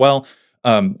spells as well.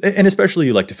 And especially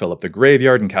you like to fill up the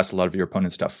graveyard and cast a lot of your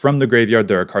opponent's stuff from the graveyard.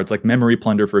 There are cards like Memory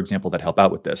Plunder, for example, that help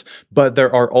out with this. But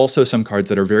there are also some cards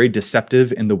that are very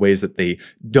deceptive in the ways that they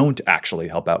don't actually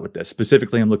help out with this.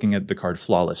 Specifically, I'm looking at the card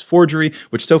Flawless Forgery,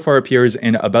 which so far appears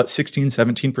in about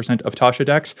 16-17% of Tasha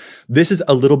decks. This is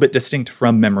a little bit distinct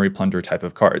from Memory Plunder type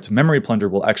of cards. Memory Plunder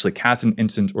will actually cast an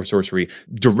instant or sorcery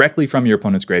directly from your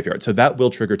opponent's graveyard. So that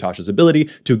will trigger Tasha's ability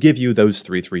to give you those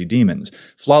 3/3 demons.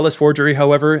 Flawless Forgery,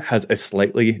 however, has a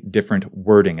slightly different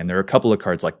wording. And there are a couple of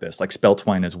cards like this, like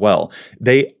Spelltwine as well.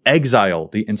 They exile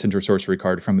the instant or sorcery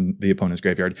card from the opponent's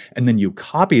graveyard, and then you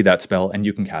copy that spell and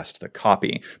you can cast the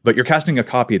copy. But you're casting a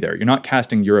copy there. You're not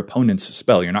casting your opponent's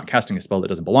spell. You're not casting a spell that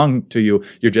doesn't belong to you.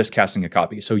 You're just casting a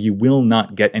copy. So you will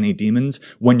not get any demons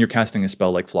when you're casting a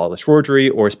spell like Flawless Forgery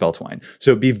or Spelltwine.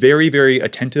 So be very, very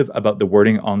attentive about the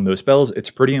wording on those spells. It's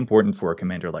pretty important for a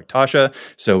commander like Tasha.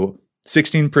 So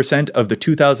 16% of the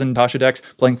 2,000 Tasha decks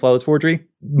playing Flawless Forgery,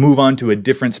 move on to a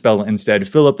different spell instead.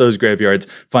 Fill up those graveyards,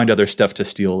 find other stuff to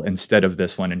steal instead of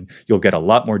this one, and you'll get a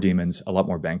lot more demons, a lot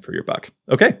more bang for your buck.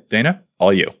 Okay, Dana,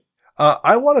 all you.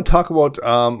 I want to talk about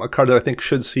a card that I think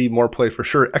should see more play for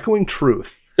sure, Echoing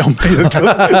Truth. Oh,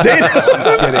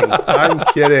 Dana! I'm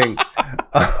kidding.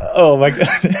 Oh my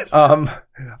goodness.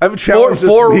 I have a challenge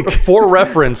this week. For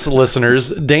reference, listeners,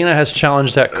 Dana has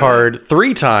challenged that card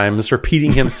 3 times,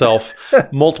 repeating himself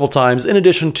multiple times, in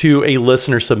addition to a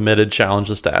listener-submitted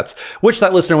challenge of stats, which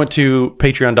that listener went to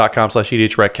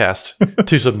patreon.com/EDHRECast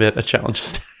to submit a challenge of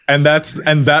stats. And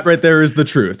that right there is the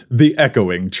truth, the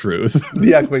echoing truth.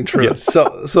 The echoing truth. Yes.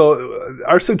 So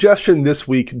our suggestion this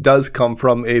week does come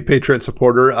from a Patreon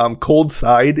supporter, Cold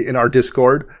Side in our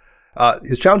Discord.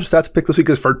 His challenge of stats pick this week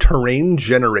is for Terrain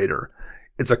Generator.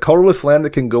 It's a colorless land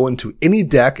that can go into any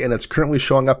deck, and it's currently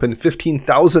showing up in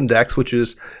 15,000 decks, which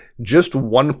is just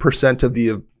 1% of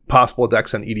the possible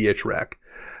decks on EDHREC.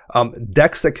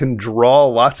 Decks that can draw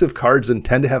lots of cards and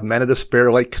tend to have mana to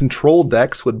spare, like control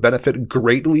decks, would benefit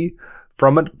greatly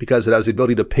from it because it has the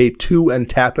ability to pay 2 and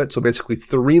tap it. So basically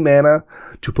 3 mana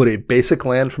to put a basic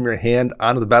land from your hand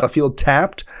onto the battlefield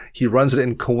tapped. He runs it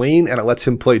in Kawain, and it lets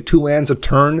him play 2 lands a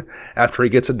turn after he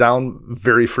gets it down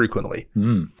very frequently.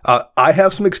 I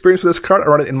have some experience with this card. I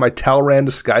run it in my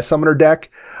Talrand Sky Summoner deck.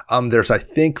 There's, I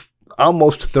think,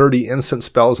 almost 30 instant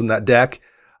spells in that deck.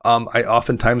 I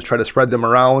oftentimes try to spread them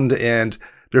around, and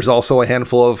there's also a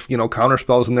handful of, counter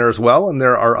spells in there as well. And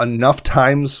there are enough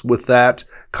times with that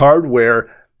card where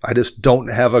I just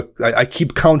don't have I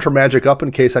keep counter magic up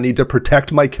in case I need to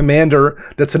protect my commander.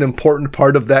 That's an important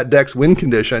part of that deck's win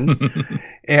condition.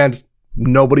 And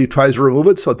nobody tries to remove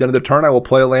it. So at the end of the turn, I will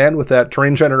play a land with that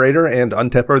Terrain Generator and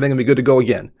untap everything and be good to go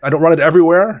again. I don't run it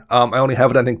everywhere. I only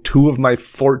have it, I think, 2 of my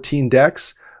 14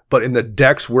 decks. But in the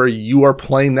decks where you are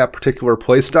playing that particular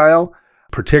play style,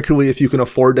 particularly if you can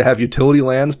afford to have utility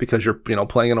lands because you're,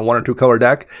 playing in a 1 or 2 color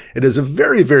deck, it is a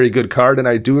very, very good card. And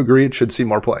I do agree it should see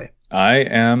more play. I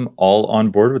am all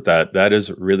on board with that. That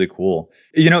is really cool.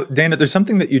 Dana, there's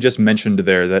something that you just mentioned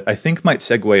there that I think might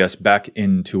segue us back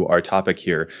into our topic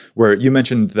here, where you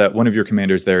mentioned that one of your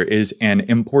commanders there is an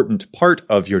important part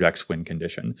of your deck's win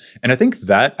condition. And I think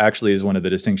that actually is one of the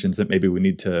distinctions that maybe we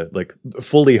need to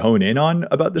fully hone in on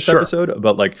about this episode,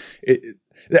 about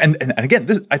and again,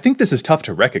 I think this is tough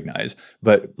to recognize,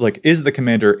 but is the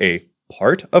commander a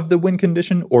part of the win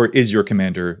condition, or is your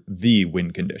commander the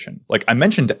win condition? I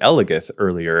mentioned Eligeth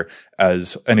earlier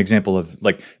as an example of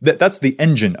that's the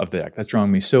engine of the deck that's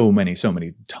drawing me so many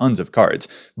tons of cards.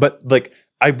 But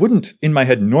I wouldn't in my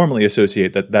head normally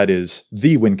associate that is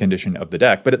the win condition of the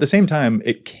deck, but at the same time,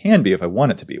 it can be if I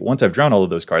want it to be. Once I've drawn all of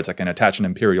those cards, I can attach an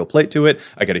Imperial Plate to it,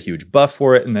 I get a huge buff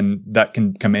for it, and then that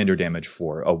can commander damage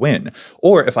for a win.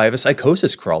 Or if I have a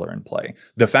Psychosis Crawler in play,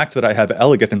 the fact that I have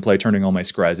Eligeth in play turning all my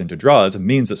scries into draws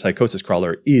means that Psychosis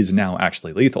Crawler is now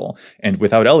actually lethal. And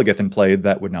without Eligeth in play,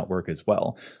 that would not work as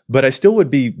well. But I still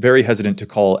would be very hesitant to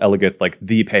call Eligeth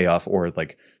the payoff or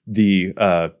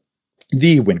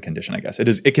the win condition, I guess.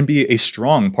 It can be a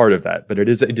strong part of that, but it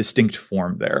is a distinct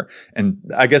form there. And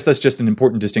I guess that's just an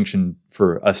important distinction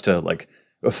for us to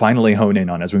finally hone in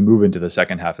on as we move into the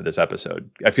second half of this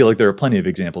episode. I feel like there are plenty of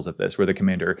examples of this where the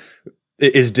commander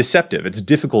is deceptive. It's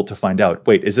difficult to find out,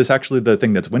 wait, is this actually the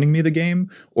thing that's winning me the game?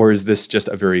 Or is this just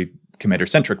a very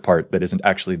commander-centric part that isn't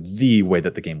actually the way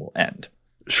that the game will end?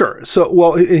 Sure.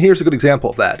 So, and here's a good example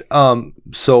of that.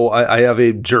 So I have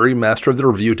a Jury Master of the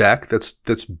Review deck that's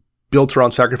built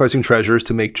around sacrificing treasures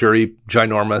to make Jury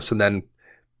ginormous and then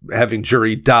having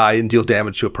Jury die and deal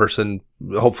damage to a person,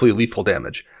 hopefully lethal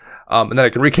damage. And then I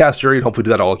can recast Jury and hopefully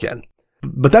do that all again.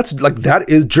 But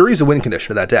Jury's a win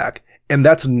condition of that deck. And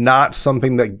that's not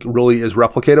something that really is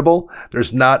replicatable.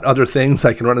 There's not other things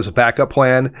I can run as a backup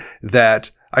plan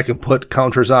that I can put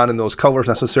counters on in those colors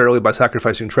necessarily by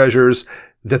sacrificing treasures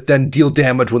that then deal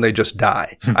damage when they just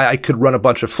die. I could run a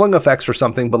bunch of fling effects or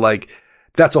something, but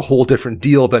that's a whole different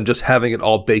deal than just having it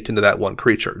all baked into that one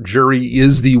creature. Jury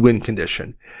is the win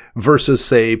condition versus,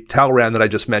 say, Talrand that I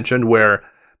just mentioned, where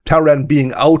Talrand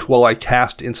being out while I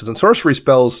cast instant and sorcery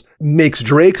spells makes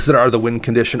Drakes that are the win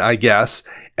condition, I guess.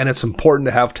 And it's important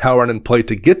to have Talrand in play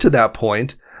to get to that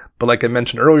point. But like I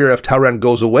mentioned earlier, if Talrand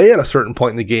goes away at a certain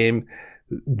point in the game,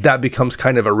 that becomes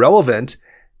kind of irrelevant.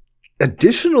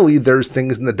 Additionally, there's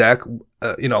things in the deck,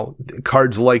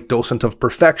 cards like Docent of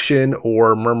Perfection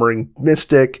or Murmuring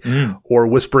Mystic or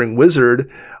Whispering Wizard,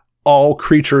 all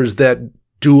creatures that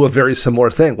do a very similar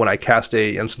thing. When I cast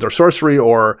a instant or sorcery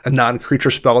or a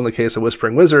non-creature spell in the case of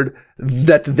Whispering Wizard,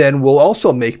 that then will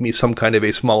also make me some kind of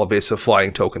a small evasive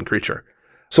flying token creature.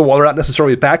 So while they're not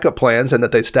necessarily backup plans and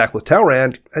that they stack with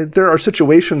Talrand, there are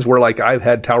situations where like I've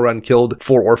had Talrand killed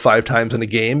 4 or 5 times in a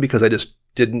game because I just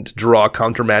didn't draw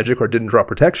counter magic or didn't draw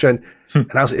protection.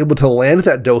 And I was able to land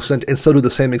that Docent and still do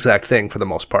the same exact thing for the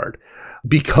most part,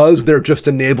 because they're just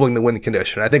enabling the win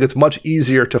condition. I think it's much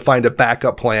easier to find a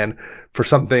backup plan for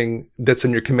something that's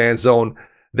in your command zone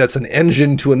that's an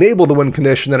engine to enable the win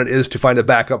condition than it is to find a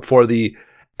backup for the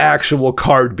actual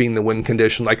card being the win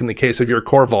condition, like in the case of your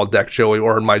Korvold deck, Joey,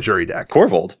 or in my Jury deck.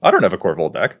 Korvold? I don't have a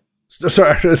Korvold deck.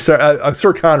 Sorry,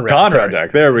 Sir Conrad. Conrad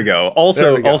deck. There we go.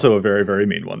 Also a very, very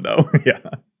mean one, though. Yeah.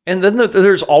 And then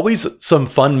there's always some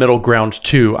fun middle ground,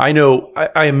 too. I know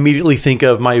I immediately think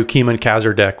of my Ukima and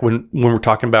Khazar deck when we're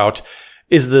talking about,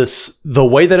 is this the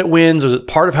way that it wins, or is it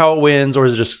part of how it wins, or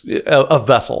is it just a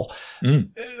vessel?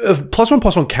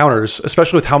 +1/+1 counters,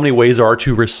 especially with how many ways there are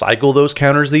to recycle those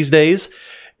counters these days,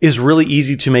 is really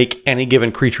easy to make any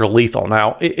given creature lethal.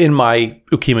 Now, in my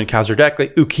Ukima and Khazar deck,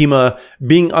 like Ukima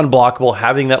being unblockable,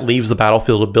 having that leaves the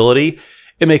battlefield ability,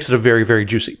 it makes it a very, very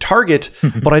juicy target,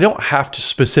 but I don't have to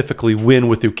specifically win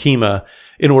with Ukima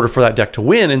in order for that deck to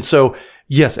win. And so,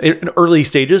 yes, in early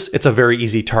stages, it's a very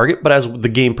easy target, but as the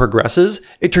game progresses,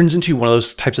 it turns into one of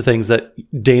those types of things that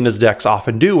Dana's decks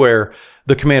often do, where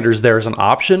the commander's there as an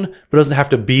option, but it doesn't have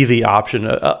to be the option.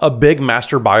 A big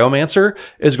Master Biomancer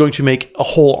is going to make a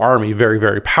whole army very,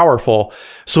 very powerful.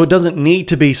 So it doesn't need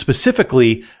to be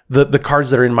specifically the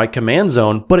cards that are in my command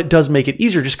zone, but it does make it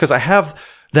easier just because I have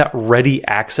that ready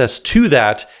access to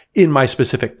that in my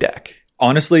specific deck.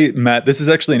 Honestly, Matt, this is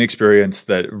actually an experience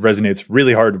that resonates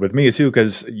really hard with me too,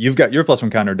 because you've got your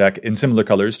 +1 counter deck in similar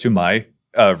colors to my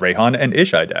Rayhan and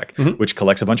Ishai deck, which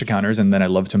collects a bunch of counters, and then I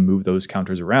love to move those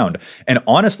counters around. And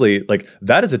honestly, like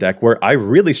that is a deck where I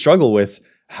really struggle with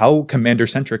how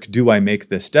commander-centric do I make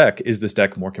this deck? Is this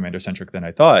deck more commander-centric than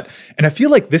I thought? And I feel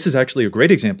like this is actually a great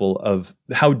example of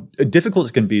how difficult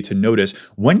it can be to notice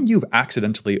when you've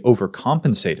accidentally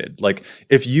overcompensated. Like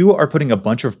if you are putting a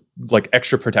bunch of like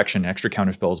extra protection, extra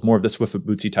counter spells, more of the Swiftfoot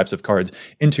Bootsy types of cards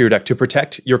into your deck to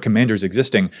protect your commanders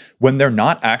existing, when they're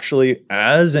not actually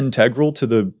as integral to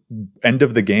the end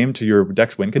of the game to your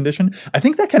deck's win condition, I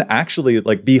think that can actually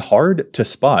like be hard to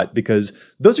spot, because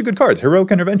those are good cards.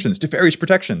 Heroic Interventions, Teferi's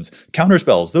Protections, counter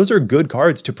spells, those are good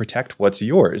cards to protect what's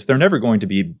yours. They're never going to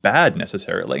be bad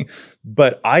necessarily.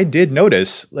 But I did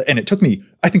notice, and it took me,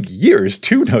 I think, years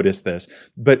to notice this,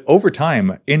 but over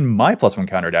time in my +1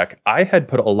 counter deck, I had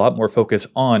put a lot more focus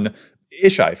on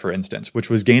Ishai, for instance, which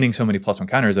was gaining so many +1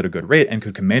 counters at a good rate and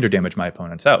could commander damage my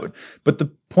opponents out. But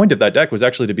the point of that deck was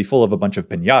actually to be full of a bunch of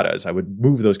pinatas. I would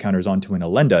move those counters onto an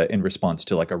Elenda in response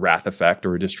to like a Wrath effect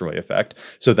or a Destroy effect,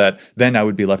 so that then I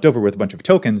would be left over with a bunch of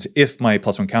tokens if my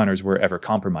 +1 counters were ever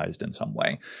compromised in some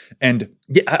way. And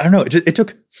yeah, I don't know, it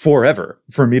took forever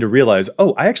for me to realize,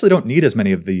 oh, I actually don't need as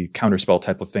many of the counterspell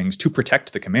type of things to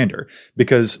protect the commander,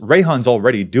 because Rayhan's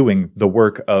already doing the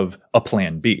work of a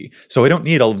plan B. So I don't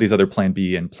need all of these other plan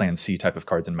B and plan C type of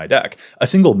cards in my deck. A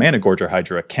single Mana Gorger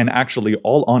Hydra can actually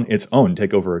all on its own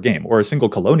take over a game, or a single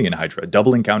Colonian Hydra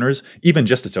doubling counters, even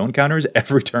just its own counters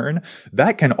every turn,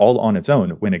 that can all on its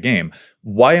own win a game.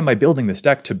 Why am I building this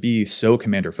deck to be so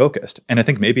commander focused? And I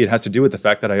think maybe it has to do with the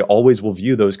fact that I always will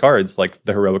view those cards like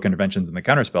the Heroic Interventions and the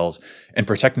counterspells and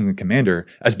protecting the commander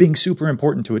as being super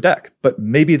important to a deck, but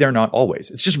maybe they're not always.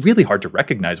 It's just really hard to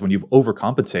recognize when you've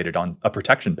overcompensated on a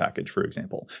protection package, for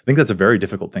example. I think that's a very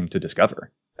difficult thing to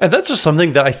discover. And that's just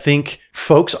something that I think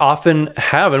folks often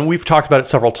have, and we've talked about it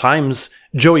several times,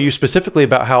 Joey, you specifically,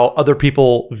 about how other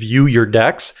people view your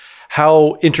decks.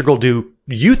 How integral do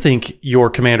you think your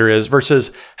commander is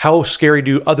versus how scary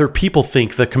do other people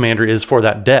think the commander is for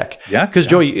that deck? Yeah. Because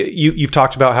Joey, you've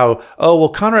talked about how, oh, well,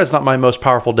 Conrad's not my most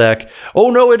powerful deck. Oh,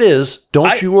 no, it is.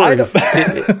 Don't you worry.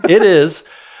 It is.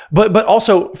 But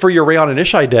also for your Rayhan and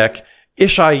Ishai deck,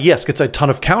 Ishai, yes, gets a ton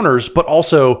of counters, but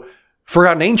also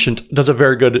Forgotten Ancient does a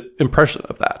very good impression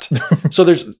of that. So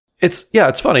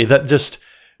it's funny that just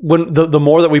when the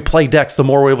more that we play decks, the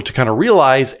more we're able to kind of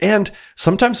realize, and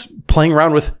sometimes playing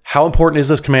around with how important is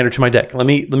this commander to my deck. Let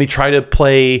me try to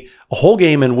play a whole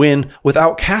game and win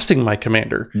without casting my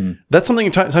commander. That's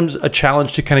something sometimes a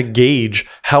challenge to kind of gauge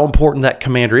how important that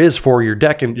commander is for your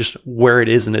deck and just where it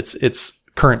is in its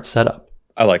current setup.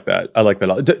 I like that. I like that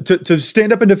a lot. To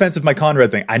stand up in defense of my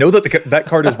Conrad thing, I know that that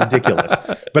card is ridiculous,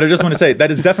 but I just want to say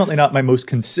that is definitely not my most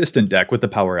consistent deck with the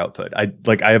power output. I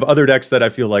have other decks that I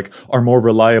feel like are more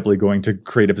reliably going to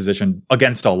create a position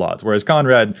against all odds, whereas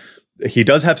Conrad, he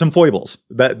does have some foibles.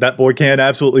 That boy can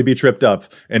absolutely be tripped up,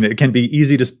 and it can be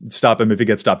easy to stop him. If he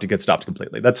gets stopped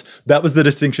completely. That was the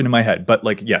distinction in my head. But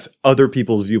like, yes, other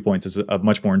people's viewpoints is a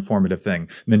much more informative thing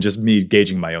than just me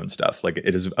gauging my own stuff. Like,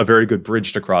 it is a very good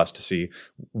bridge to cross to see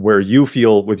where you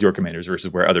feel with your commanders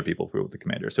versus where other people feel with the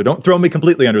commanders. So don't throw me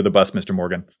completely under the bus, Mr.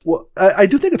 Morgan. Well, I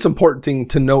do think it's an important thing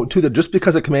to note too, that just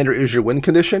because a commander is your win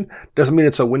condition doesn't mean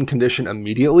it's a win condition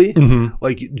immediately. Mm-hmm.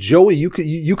 Like, Joey, you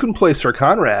can play Sir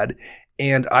Conrad,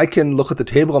 and I can look at the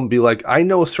table and be like, I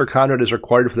know Sir Conrad is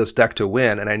required for this deck to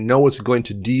win, and I know it's going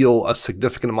to deal a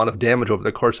significant amount of damage over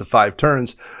the course of 5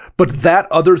 turns. But that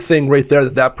other thing right there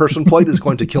that person played is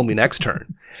going to kill me next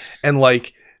turn. And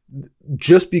like,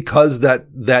 just because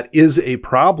that is a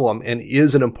problem and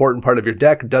is an important part of your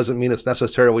deck doesn't mean it's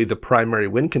necessarily the primary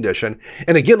win condition.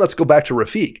 And again, let's go back to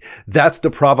Rafiq. That's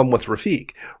the problem with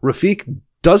Rafiq. Rafiq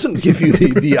doesn't give you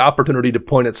the opportunity to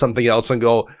point at something else and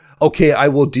go, okay, I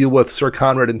will deal with Sir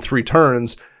Conrad in 3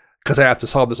 turns because I have to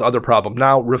solve this other problem.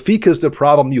 Now, Rafiq is the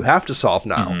problem you have to solve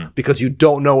now because you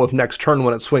don't know if next turn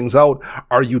when it swings out,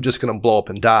 are you just going to blow up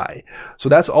and die? So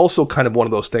that's also kind of one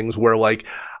of those things where, like,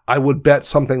 I would bet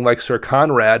something like Sir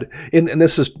Conrad, and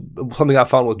this is something I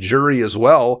found with Jury as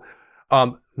well.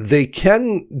 They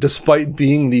can, despite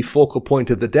being the focal point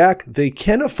of the deck, they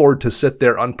can afford to sit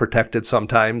there unprotected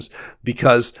sometimes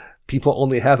because people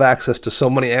only have access to so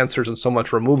many answers and so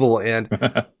much removal, and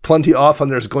plenty often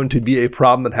there's going to be a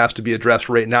problem that has to be addressed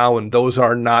right now, and those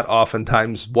are not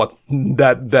oftentimes what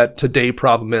that today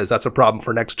problem is. That's a problem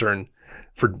for next turn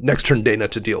Dana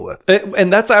to deal with.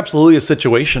 And that's absolutely a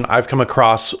situation I've come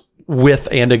across with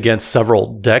and against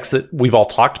several decks that we've all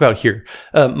talked about here.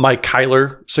 My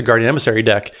Kyler Sigardian Emissary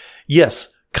deck,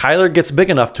 yes, Kyler gets big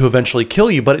enough to eventually kill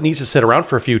you, but it needs to sit around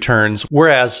for a few turns,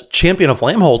 whereas Champion of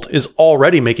Lambholt is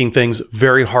already making things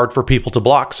very hard for people to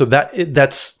block. So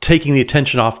that's taking the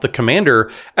attention off the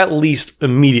commander, at least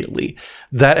immediately.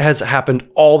 That has happened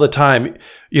all the time.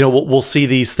 You know, we'll see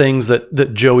these things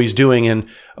that Joey's doing, and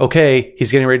okay,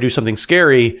 he's getting ready to do something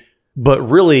scary, but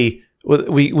really,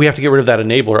 we have to get rid of that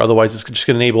enabler. Otherwise, it's just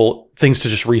going to enable things to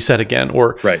just reset again.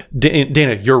 Or right.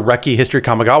 Dana, your Reki History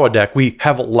Kamigawa deck, we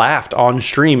have laughed on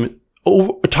stream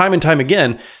time and time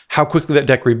again how quickly that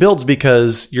deck rebuilds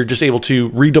because you're just able to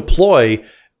redeploy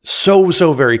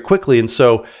so very quickly. And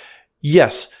so,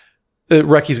 yes,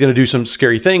 Reki's going to do some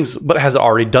scary things, but has it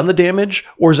already done the damage,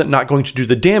 or is it not going to do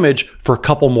the damage for a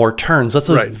couple more turns? That's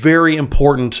a very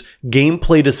important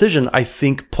gameplay decision I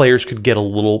think players could get a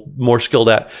little more skilled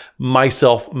at,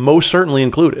 myself most certainly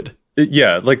included.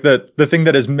 Yeah, like the thing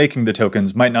that is making the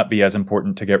tokens might not be as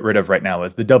important to get rid of right now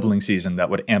as the doubling season that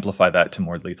would amplify that to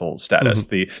more lethal status.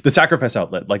 Mm-hmm. The sacrifice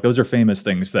outlet, like those are famous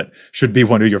things that should be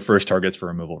one of your first targets for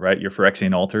removal, right? Your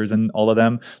Phyrexian altars and all of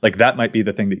them. Like that might be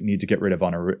the thing that you need to get rid of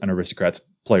on an Aristocrats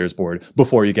player's board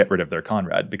before you get rid of their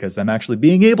Conrad, because them actually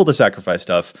being able to sacrifice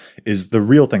stuff is the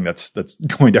real thing that's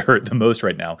going to hurt the most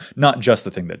right now, not just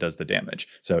the thing that does the damage.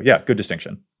 So yeah, good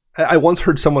distinction. I once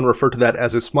heard someone refer to that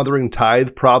as a Smothering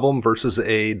Tithe problem versus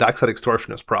a Dockside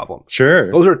Extortionist problem.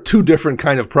 Sure. Those are two different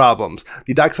kind of problems.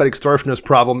 The Dockside Extortionist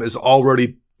problem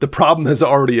the problem has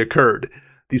already occurred.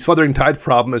 The Smothering Tithe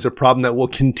problem is a problem that will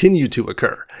continue to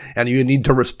occur, and you need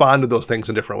to respond to those things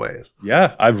in different ways.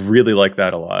 Yeah, I really like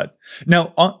that a lot.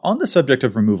 Now, on the subject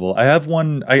of removal, I have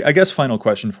one, I guess, final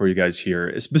question for you guys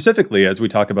here, specifically as we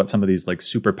talk about some of these like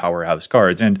super powerhouse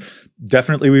cards. And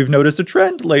definitely we've noticed a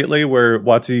trend lately where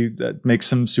WotC makes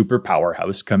some super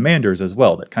powerhouse commanders as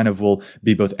well that kind of will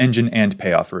be both engine and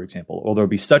payoff, for example. Or there'll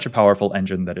be such a powerful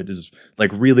engine that it is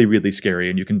like really, really scary,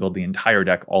 and you can build the entire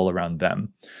deck all around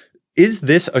them. Is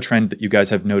this a trend that you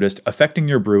guys have noticed affecting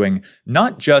your brewing,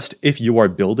 not just if you are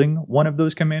building one of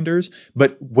those commanders,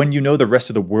 but when you know the rest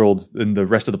of the world and the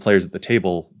rest of the players at the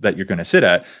table that you're going to sit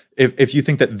at, if you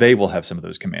think that they will have some of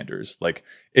those commanders? Like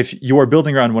if you are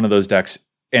building around one of those decks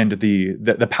and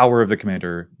the power of the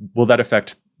commander, will that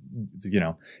affect, you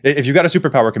know, if you've got a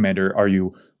superpower commander, are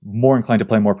you more inclined to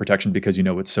play more protection because you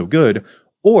know it's so good?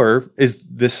 Or is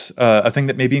this a thing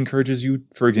that maybe encourages you,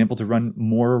 for example, to run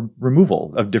more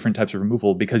removal of different types of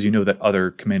removal because you know that other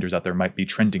commanders out there might be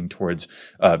trending towards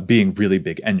being really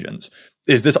big engines?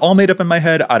 Is this all made up in my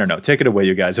head? I don't know. Take it away,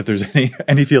 you guys, if there's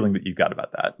any feeling that you've got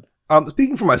about that.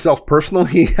 Speaking for myself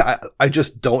personally, I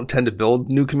just don't tend to build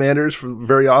new commanders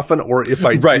very often, or if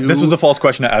I do, this was a false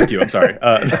question to ask you. I'm sorry.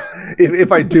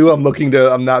 If I do, I'm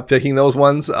not picking those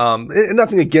ones. And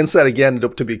nothing against that. Again,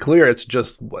 to be clear, it's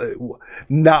just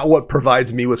not what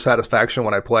provides me with satisfaction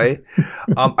when I play.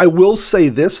 I will say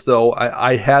this though,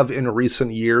 I have in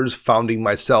recent years found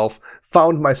myself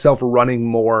running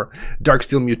more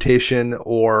Darksteel Mutation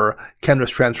or Kenris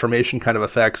Transformation kind of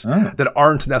effects that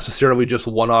aren't necessarily just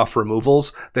one-off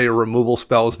removals. They are removal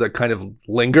spells that kind of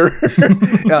linger.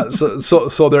 Yeah,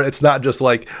 so there, it's not just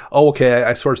like, oh, okay,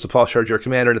 I Swords to Plowshare your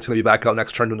commander and it's going to be back out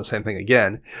next turn doing the same thing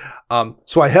again.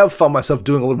 So I have found myself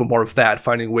doing a little bit more of that,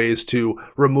 finding ways to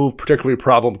remove particularly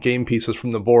problem game pieces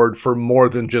from the board for more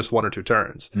than just 1 or 2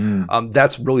 turns.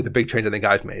 That's really the big change I think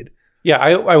I've made. Yeah,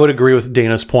 I would agree with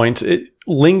Dana's point.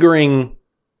 Lingering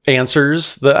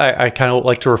answers, that I kind of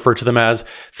like to refer to them as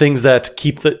things that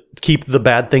keep the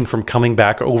bad thing from coming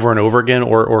back over and over again,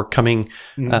 or coming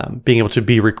being able to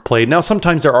be replayed. Now,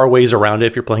 sometimes there are ways around it.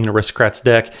 If you're playing an Aristocrats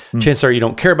deck, chances are you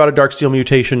don't care about a Darksteel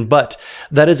Mutation, but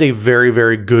that is a very,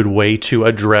 very good way to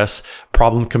address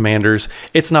problem commanders.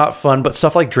 It's not fun, but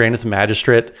stuff like Drannith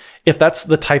Magistrate, if that's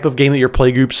the type of game that your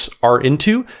playgroups are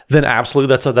into, then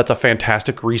absolutely that's a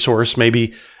fantastic resource.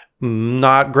 Maybe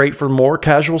not great for more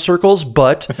casual circles,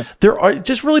 but it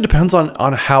just really depends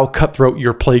on how cutthroat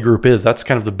your play group is. That's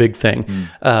kind of the big thing.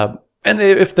 And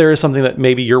if there is something that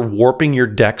maybe you're warping your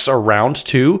decks around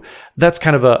to, that's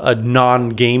kind of a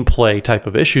non-gameplay type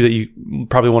of issue that you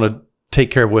probably want to take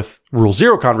care of with Rule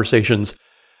Zero conversations.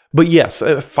 But yes,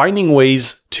 finding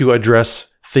ways to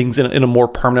address things in a more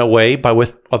permanent way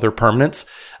with other permanents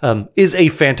is a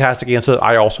fantastic answer that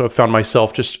I also have found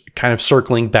myself just kind of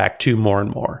circling back to more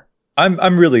and more.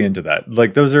 I'm really into that.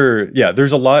 Like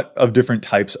there's a lot of different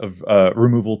types of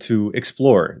removal to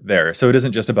explore there. So it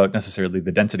isn't just about necessarily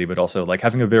the density, but also like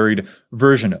having a varied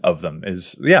version of them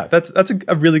that's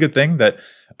a really good thing that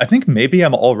I think maybe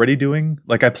I'm already doing.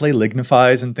 Like I play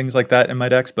Lignifies and things like that in my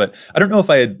decks, but I don't know if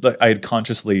I had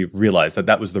consciously realized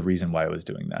that was the reason why I was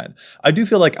doing that. I do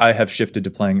feel like I have shifted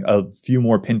to playing a few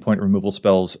more pinpoint removal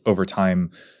spells over time.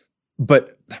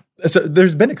 But so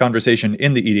there's been a conversation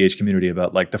in the EDH community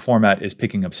about like the format is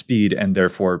picking up speed and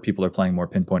therefore people are playing more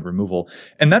pinpoint removal.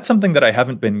 And that's something that I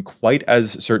haven't been quite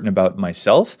as certain about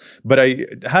myself, but I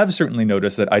have certainly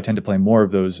noticed that I tend to play more of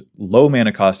those low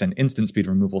mana cost and instant speed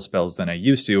removal spells than I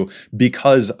used to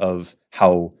because of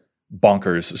how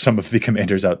bonkers some of the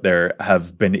commanders out there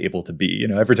have been able to be. You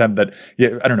know, every time that,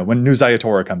 I don't know, when New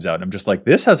Zayatora comes out, I'm just like,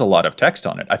 this has a lot of text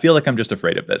on it. I feel like I'm just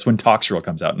afraid of this. When Toxrill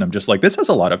comes out and I'm just like, this has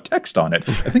a lot of text on it.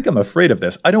 I think I'm afraid of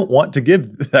this. I don't want to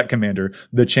give that commander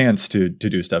the chance to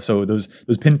do stuff. So those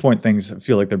pinpoint things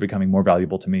feel like they're becoming more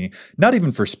valuable to me, not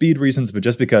even for speed reasons, but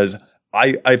just because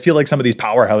I feel like some of these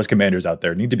powerhouse commanders out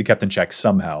there need to be kept in check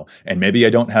somehow. And maybe I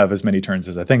don't have as many turns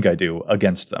as I think I do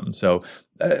against them. So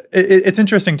it's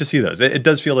interesting to see those. It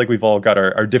does feel like we've all got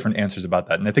our different answers about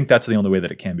that. And I think that's the only way that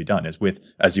it can be done is with,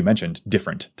 as you mentioned,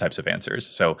 different types of answers.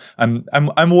 So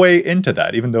I'm way into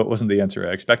that, even though it wasn't the answer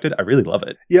I expected. I really love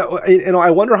it. Yeah. And I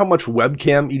wonder how much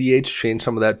webcam EDH changed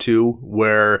some of that too,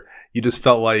 where you just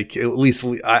felt like, at least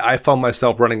I found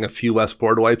myself running a few less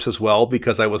board wipes as well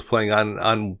because I was playing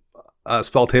on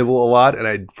spell table a lot, and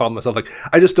I found myself like,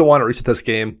 I just don't want to reset this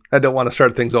game. I don't want to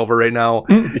start things over right now.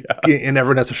 And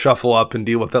everyone has to shuffle up and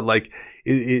deal with it. Like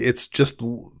it's just,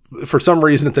 for some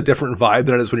reason, it's a different vibe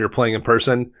than it is when you're playing in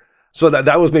person. So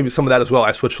that was maybe some of that as well.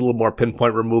 I switched a little more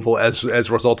pinpoint removal as a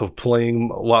result of playing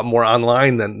a lot more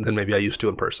online than maybe I used to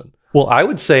in person. Well, I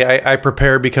would say I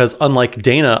prepare because, unlike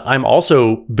Dana, I'm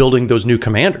also building those new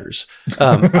commanders.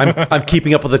 I'm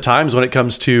keeping up with the times when it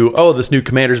comes to, this new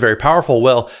commander is very powerful.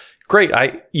 Well, great.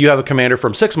 You have a commander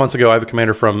from 6 months ago. I have a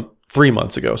commander from 3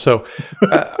 months ago. So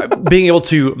being able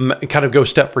to kind of go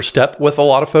step for step with a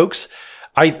lot of folks,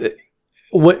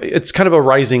 it's kind of a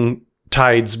rising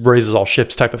tides raises all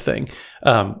ships type of thing.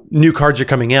 New cards are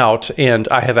coming out and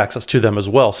I have access to them as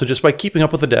well. So just by keeping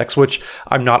up with the decks, which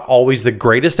I'm not always the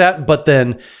greatest at, but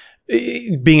then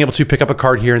being able to pick up a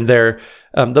card here and there,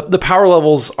 the power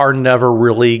levels are never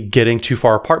really getting too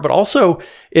far apart. But also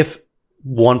if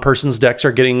one person's decks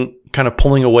are getting kind of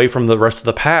pulling away from the rest of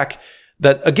the pack,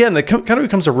 that kind of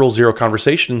becomes a Rule Zero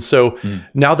conversation. So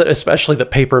now that especially the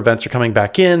paper events are coming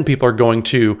back in, people are going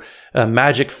to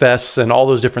Magic Fests and all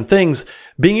those different things,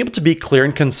 being able to be clear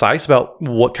and concise about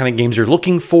what kind of games you're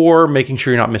looking for, making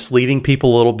sure you're not misleading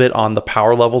people a little bit on the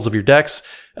power levels of your decks.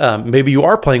 Maybe you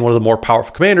are playing one of the more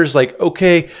powerful commanders, like,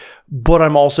 okay, but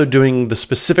I'm also doing the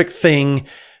specific thing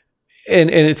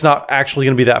and it's not actually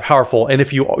going to be that powerful. And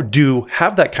if you do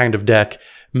have that kind of deck,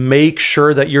 make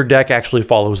sure that your deck actually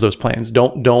follows those plans.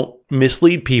 Don't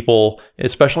mislead people,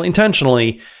 especially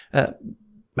intentionally,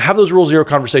 have those rule zero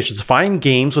conversations. Find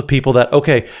games with people that,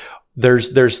 okay, there's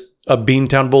a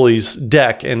Beantown Bullies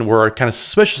deck and we're kind of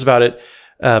suspicious about it,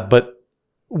 but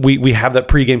we have that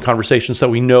pregame conversation so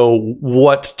we know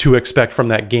what to expect from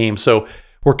that game. So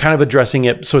we're kind of addressing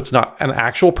it so it's not an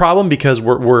actual problem, because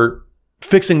we're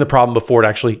fixing the problem before it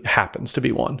actually happens to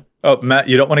be one. Oh, Matt,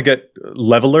 you don't want to get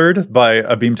levelered by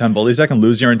a Beamtown Bullies deck and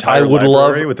lose your entire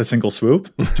library with a single swoop?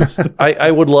 I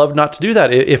would love not to do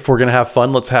that. If we're going to have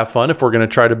fun, let's have fun. If we're going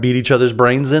to try to beat each other's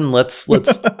brains in, let's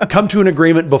come to an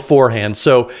agreement beforehand.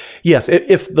 So yes,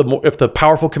 if the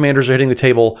powerful commanders are hitting the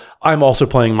table, I'm also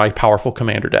playing my powerful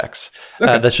commander decks.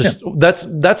 Okay.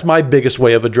 That's my biggest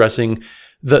way of addressing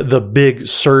the big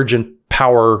surge in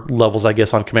power levels, I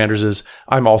guess, on commanders is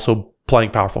I'm also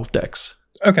playing powerful decks.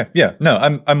 Okay, yeah,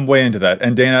 no, I'm way into that.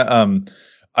 And Dana,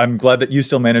 I'm glad that you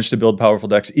still managed to build powerful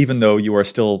decks, even though you are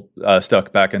still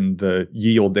stuck back in the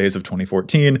ye old days of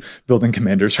 2014, building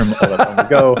commanders from all that long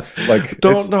ago. Like,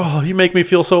 you make me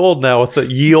feel so old now with the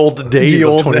ye old days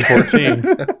of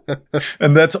 2014.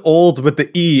 And that's old with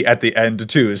the E at the end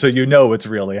too, so you know it's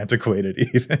really antiquated.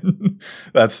 Even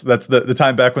that's the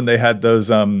time back when they had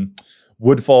those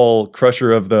Woodfall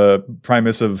Crusher of the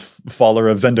Primus of Faller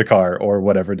of Zendikar, or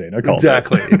whatever Dana called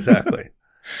it. Exactly.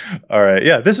 All right.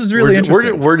 Yeah, this was really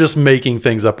interesting. We're just making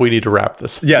things up. We need to wrap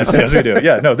this. Yes, we do.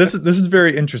 Yeah, no, this is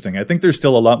very interesting. I think there's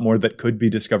still a lot more that could be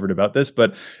discovered about this,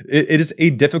 but it is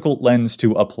a difficult lens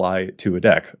to apply to a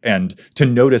deck and to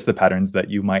notice the patterns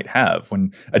that you might have.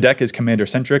 When a deck is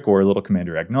commander-centric or a little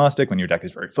commander-agnostic, when your deck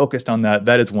is very focused on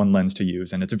that is one lens to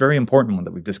use. And it's a very important one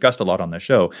that we've discussed a lot on this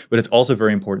show, but it's also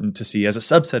very important to see as a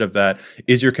subset of that,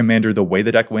 is your commander the way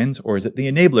the deck wins, or is it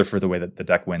the enabler for the way that the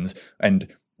deck wins?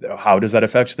 And how does that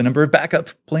affect the number of backup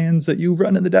plans that you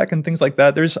run in the deck and things like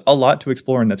that? There's a lot to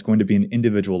explore, and that's going to be an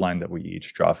individual line that we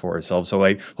each draw for ourselves. So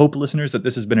I hope, listeners, that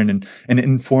this has been an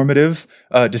informative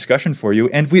discussion for you.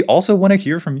 And we also want to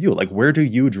hear from you. Like, where do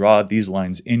you draw these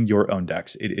lines in your own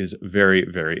decks? It is very,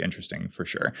 very interesting for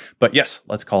sure. But yes,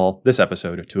 let's call this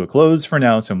episode to a close for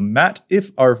now. So Matt, if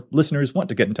our listeners want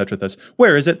to get in touch with us,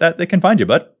 where is it that they can find you,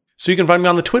 bud? So you can find me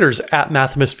on the Twitters at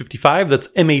Mathimus55. That's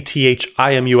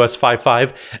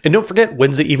MATHIMUS55. And don't forget,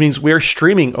 Wednesday evenings, we are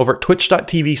streaming over at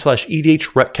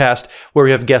twitch.tv/EDHRECast, where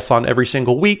we have guests on every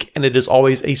single week. And it is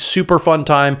always a super fun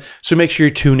time. So make sure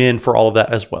you tune in for all of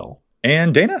that as well.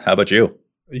 And Dana, how about you?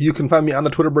 You can find me on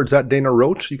the Twitter birds at Dana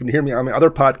Roach. You can hear me on my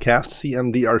other podcast,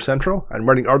 CMDR Central. I'm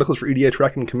writing articles for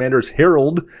EDHREC and Commander's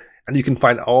Herald. And you can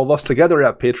find all of us together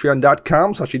at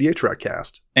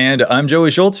patreon.com/EDHRECast. And I'm Joey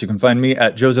Schultz. You can find me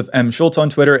at Joseph M. Schultz on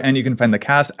Twitter, and you can find the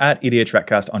cast at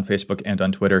EDHRECast on Facebook and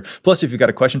on Twitter. Plus, if you've got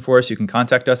a question for us, you can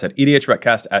contact us at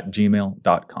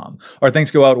edhrecast@gmail.com. Our thanks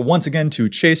go out once again to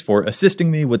Chase for assisting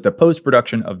me with the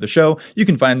post-production of the show. You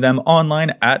can find them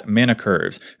online at Mana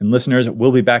Curves. And listeners,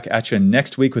 we'll be back at you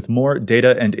next week with more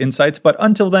data and insights. But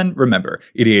until then, remember,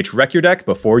 EDH wreck your deck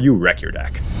before you wreck your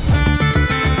deck.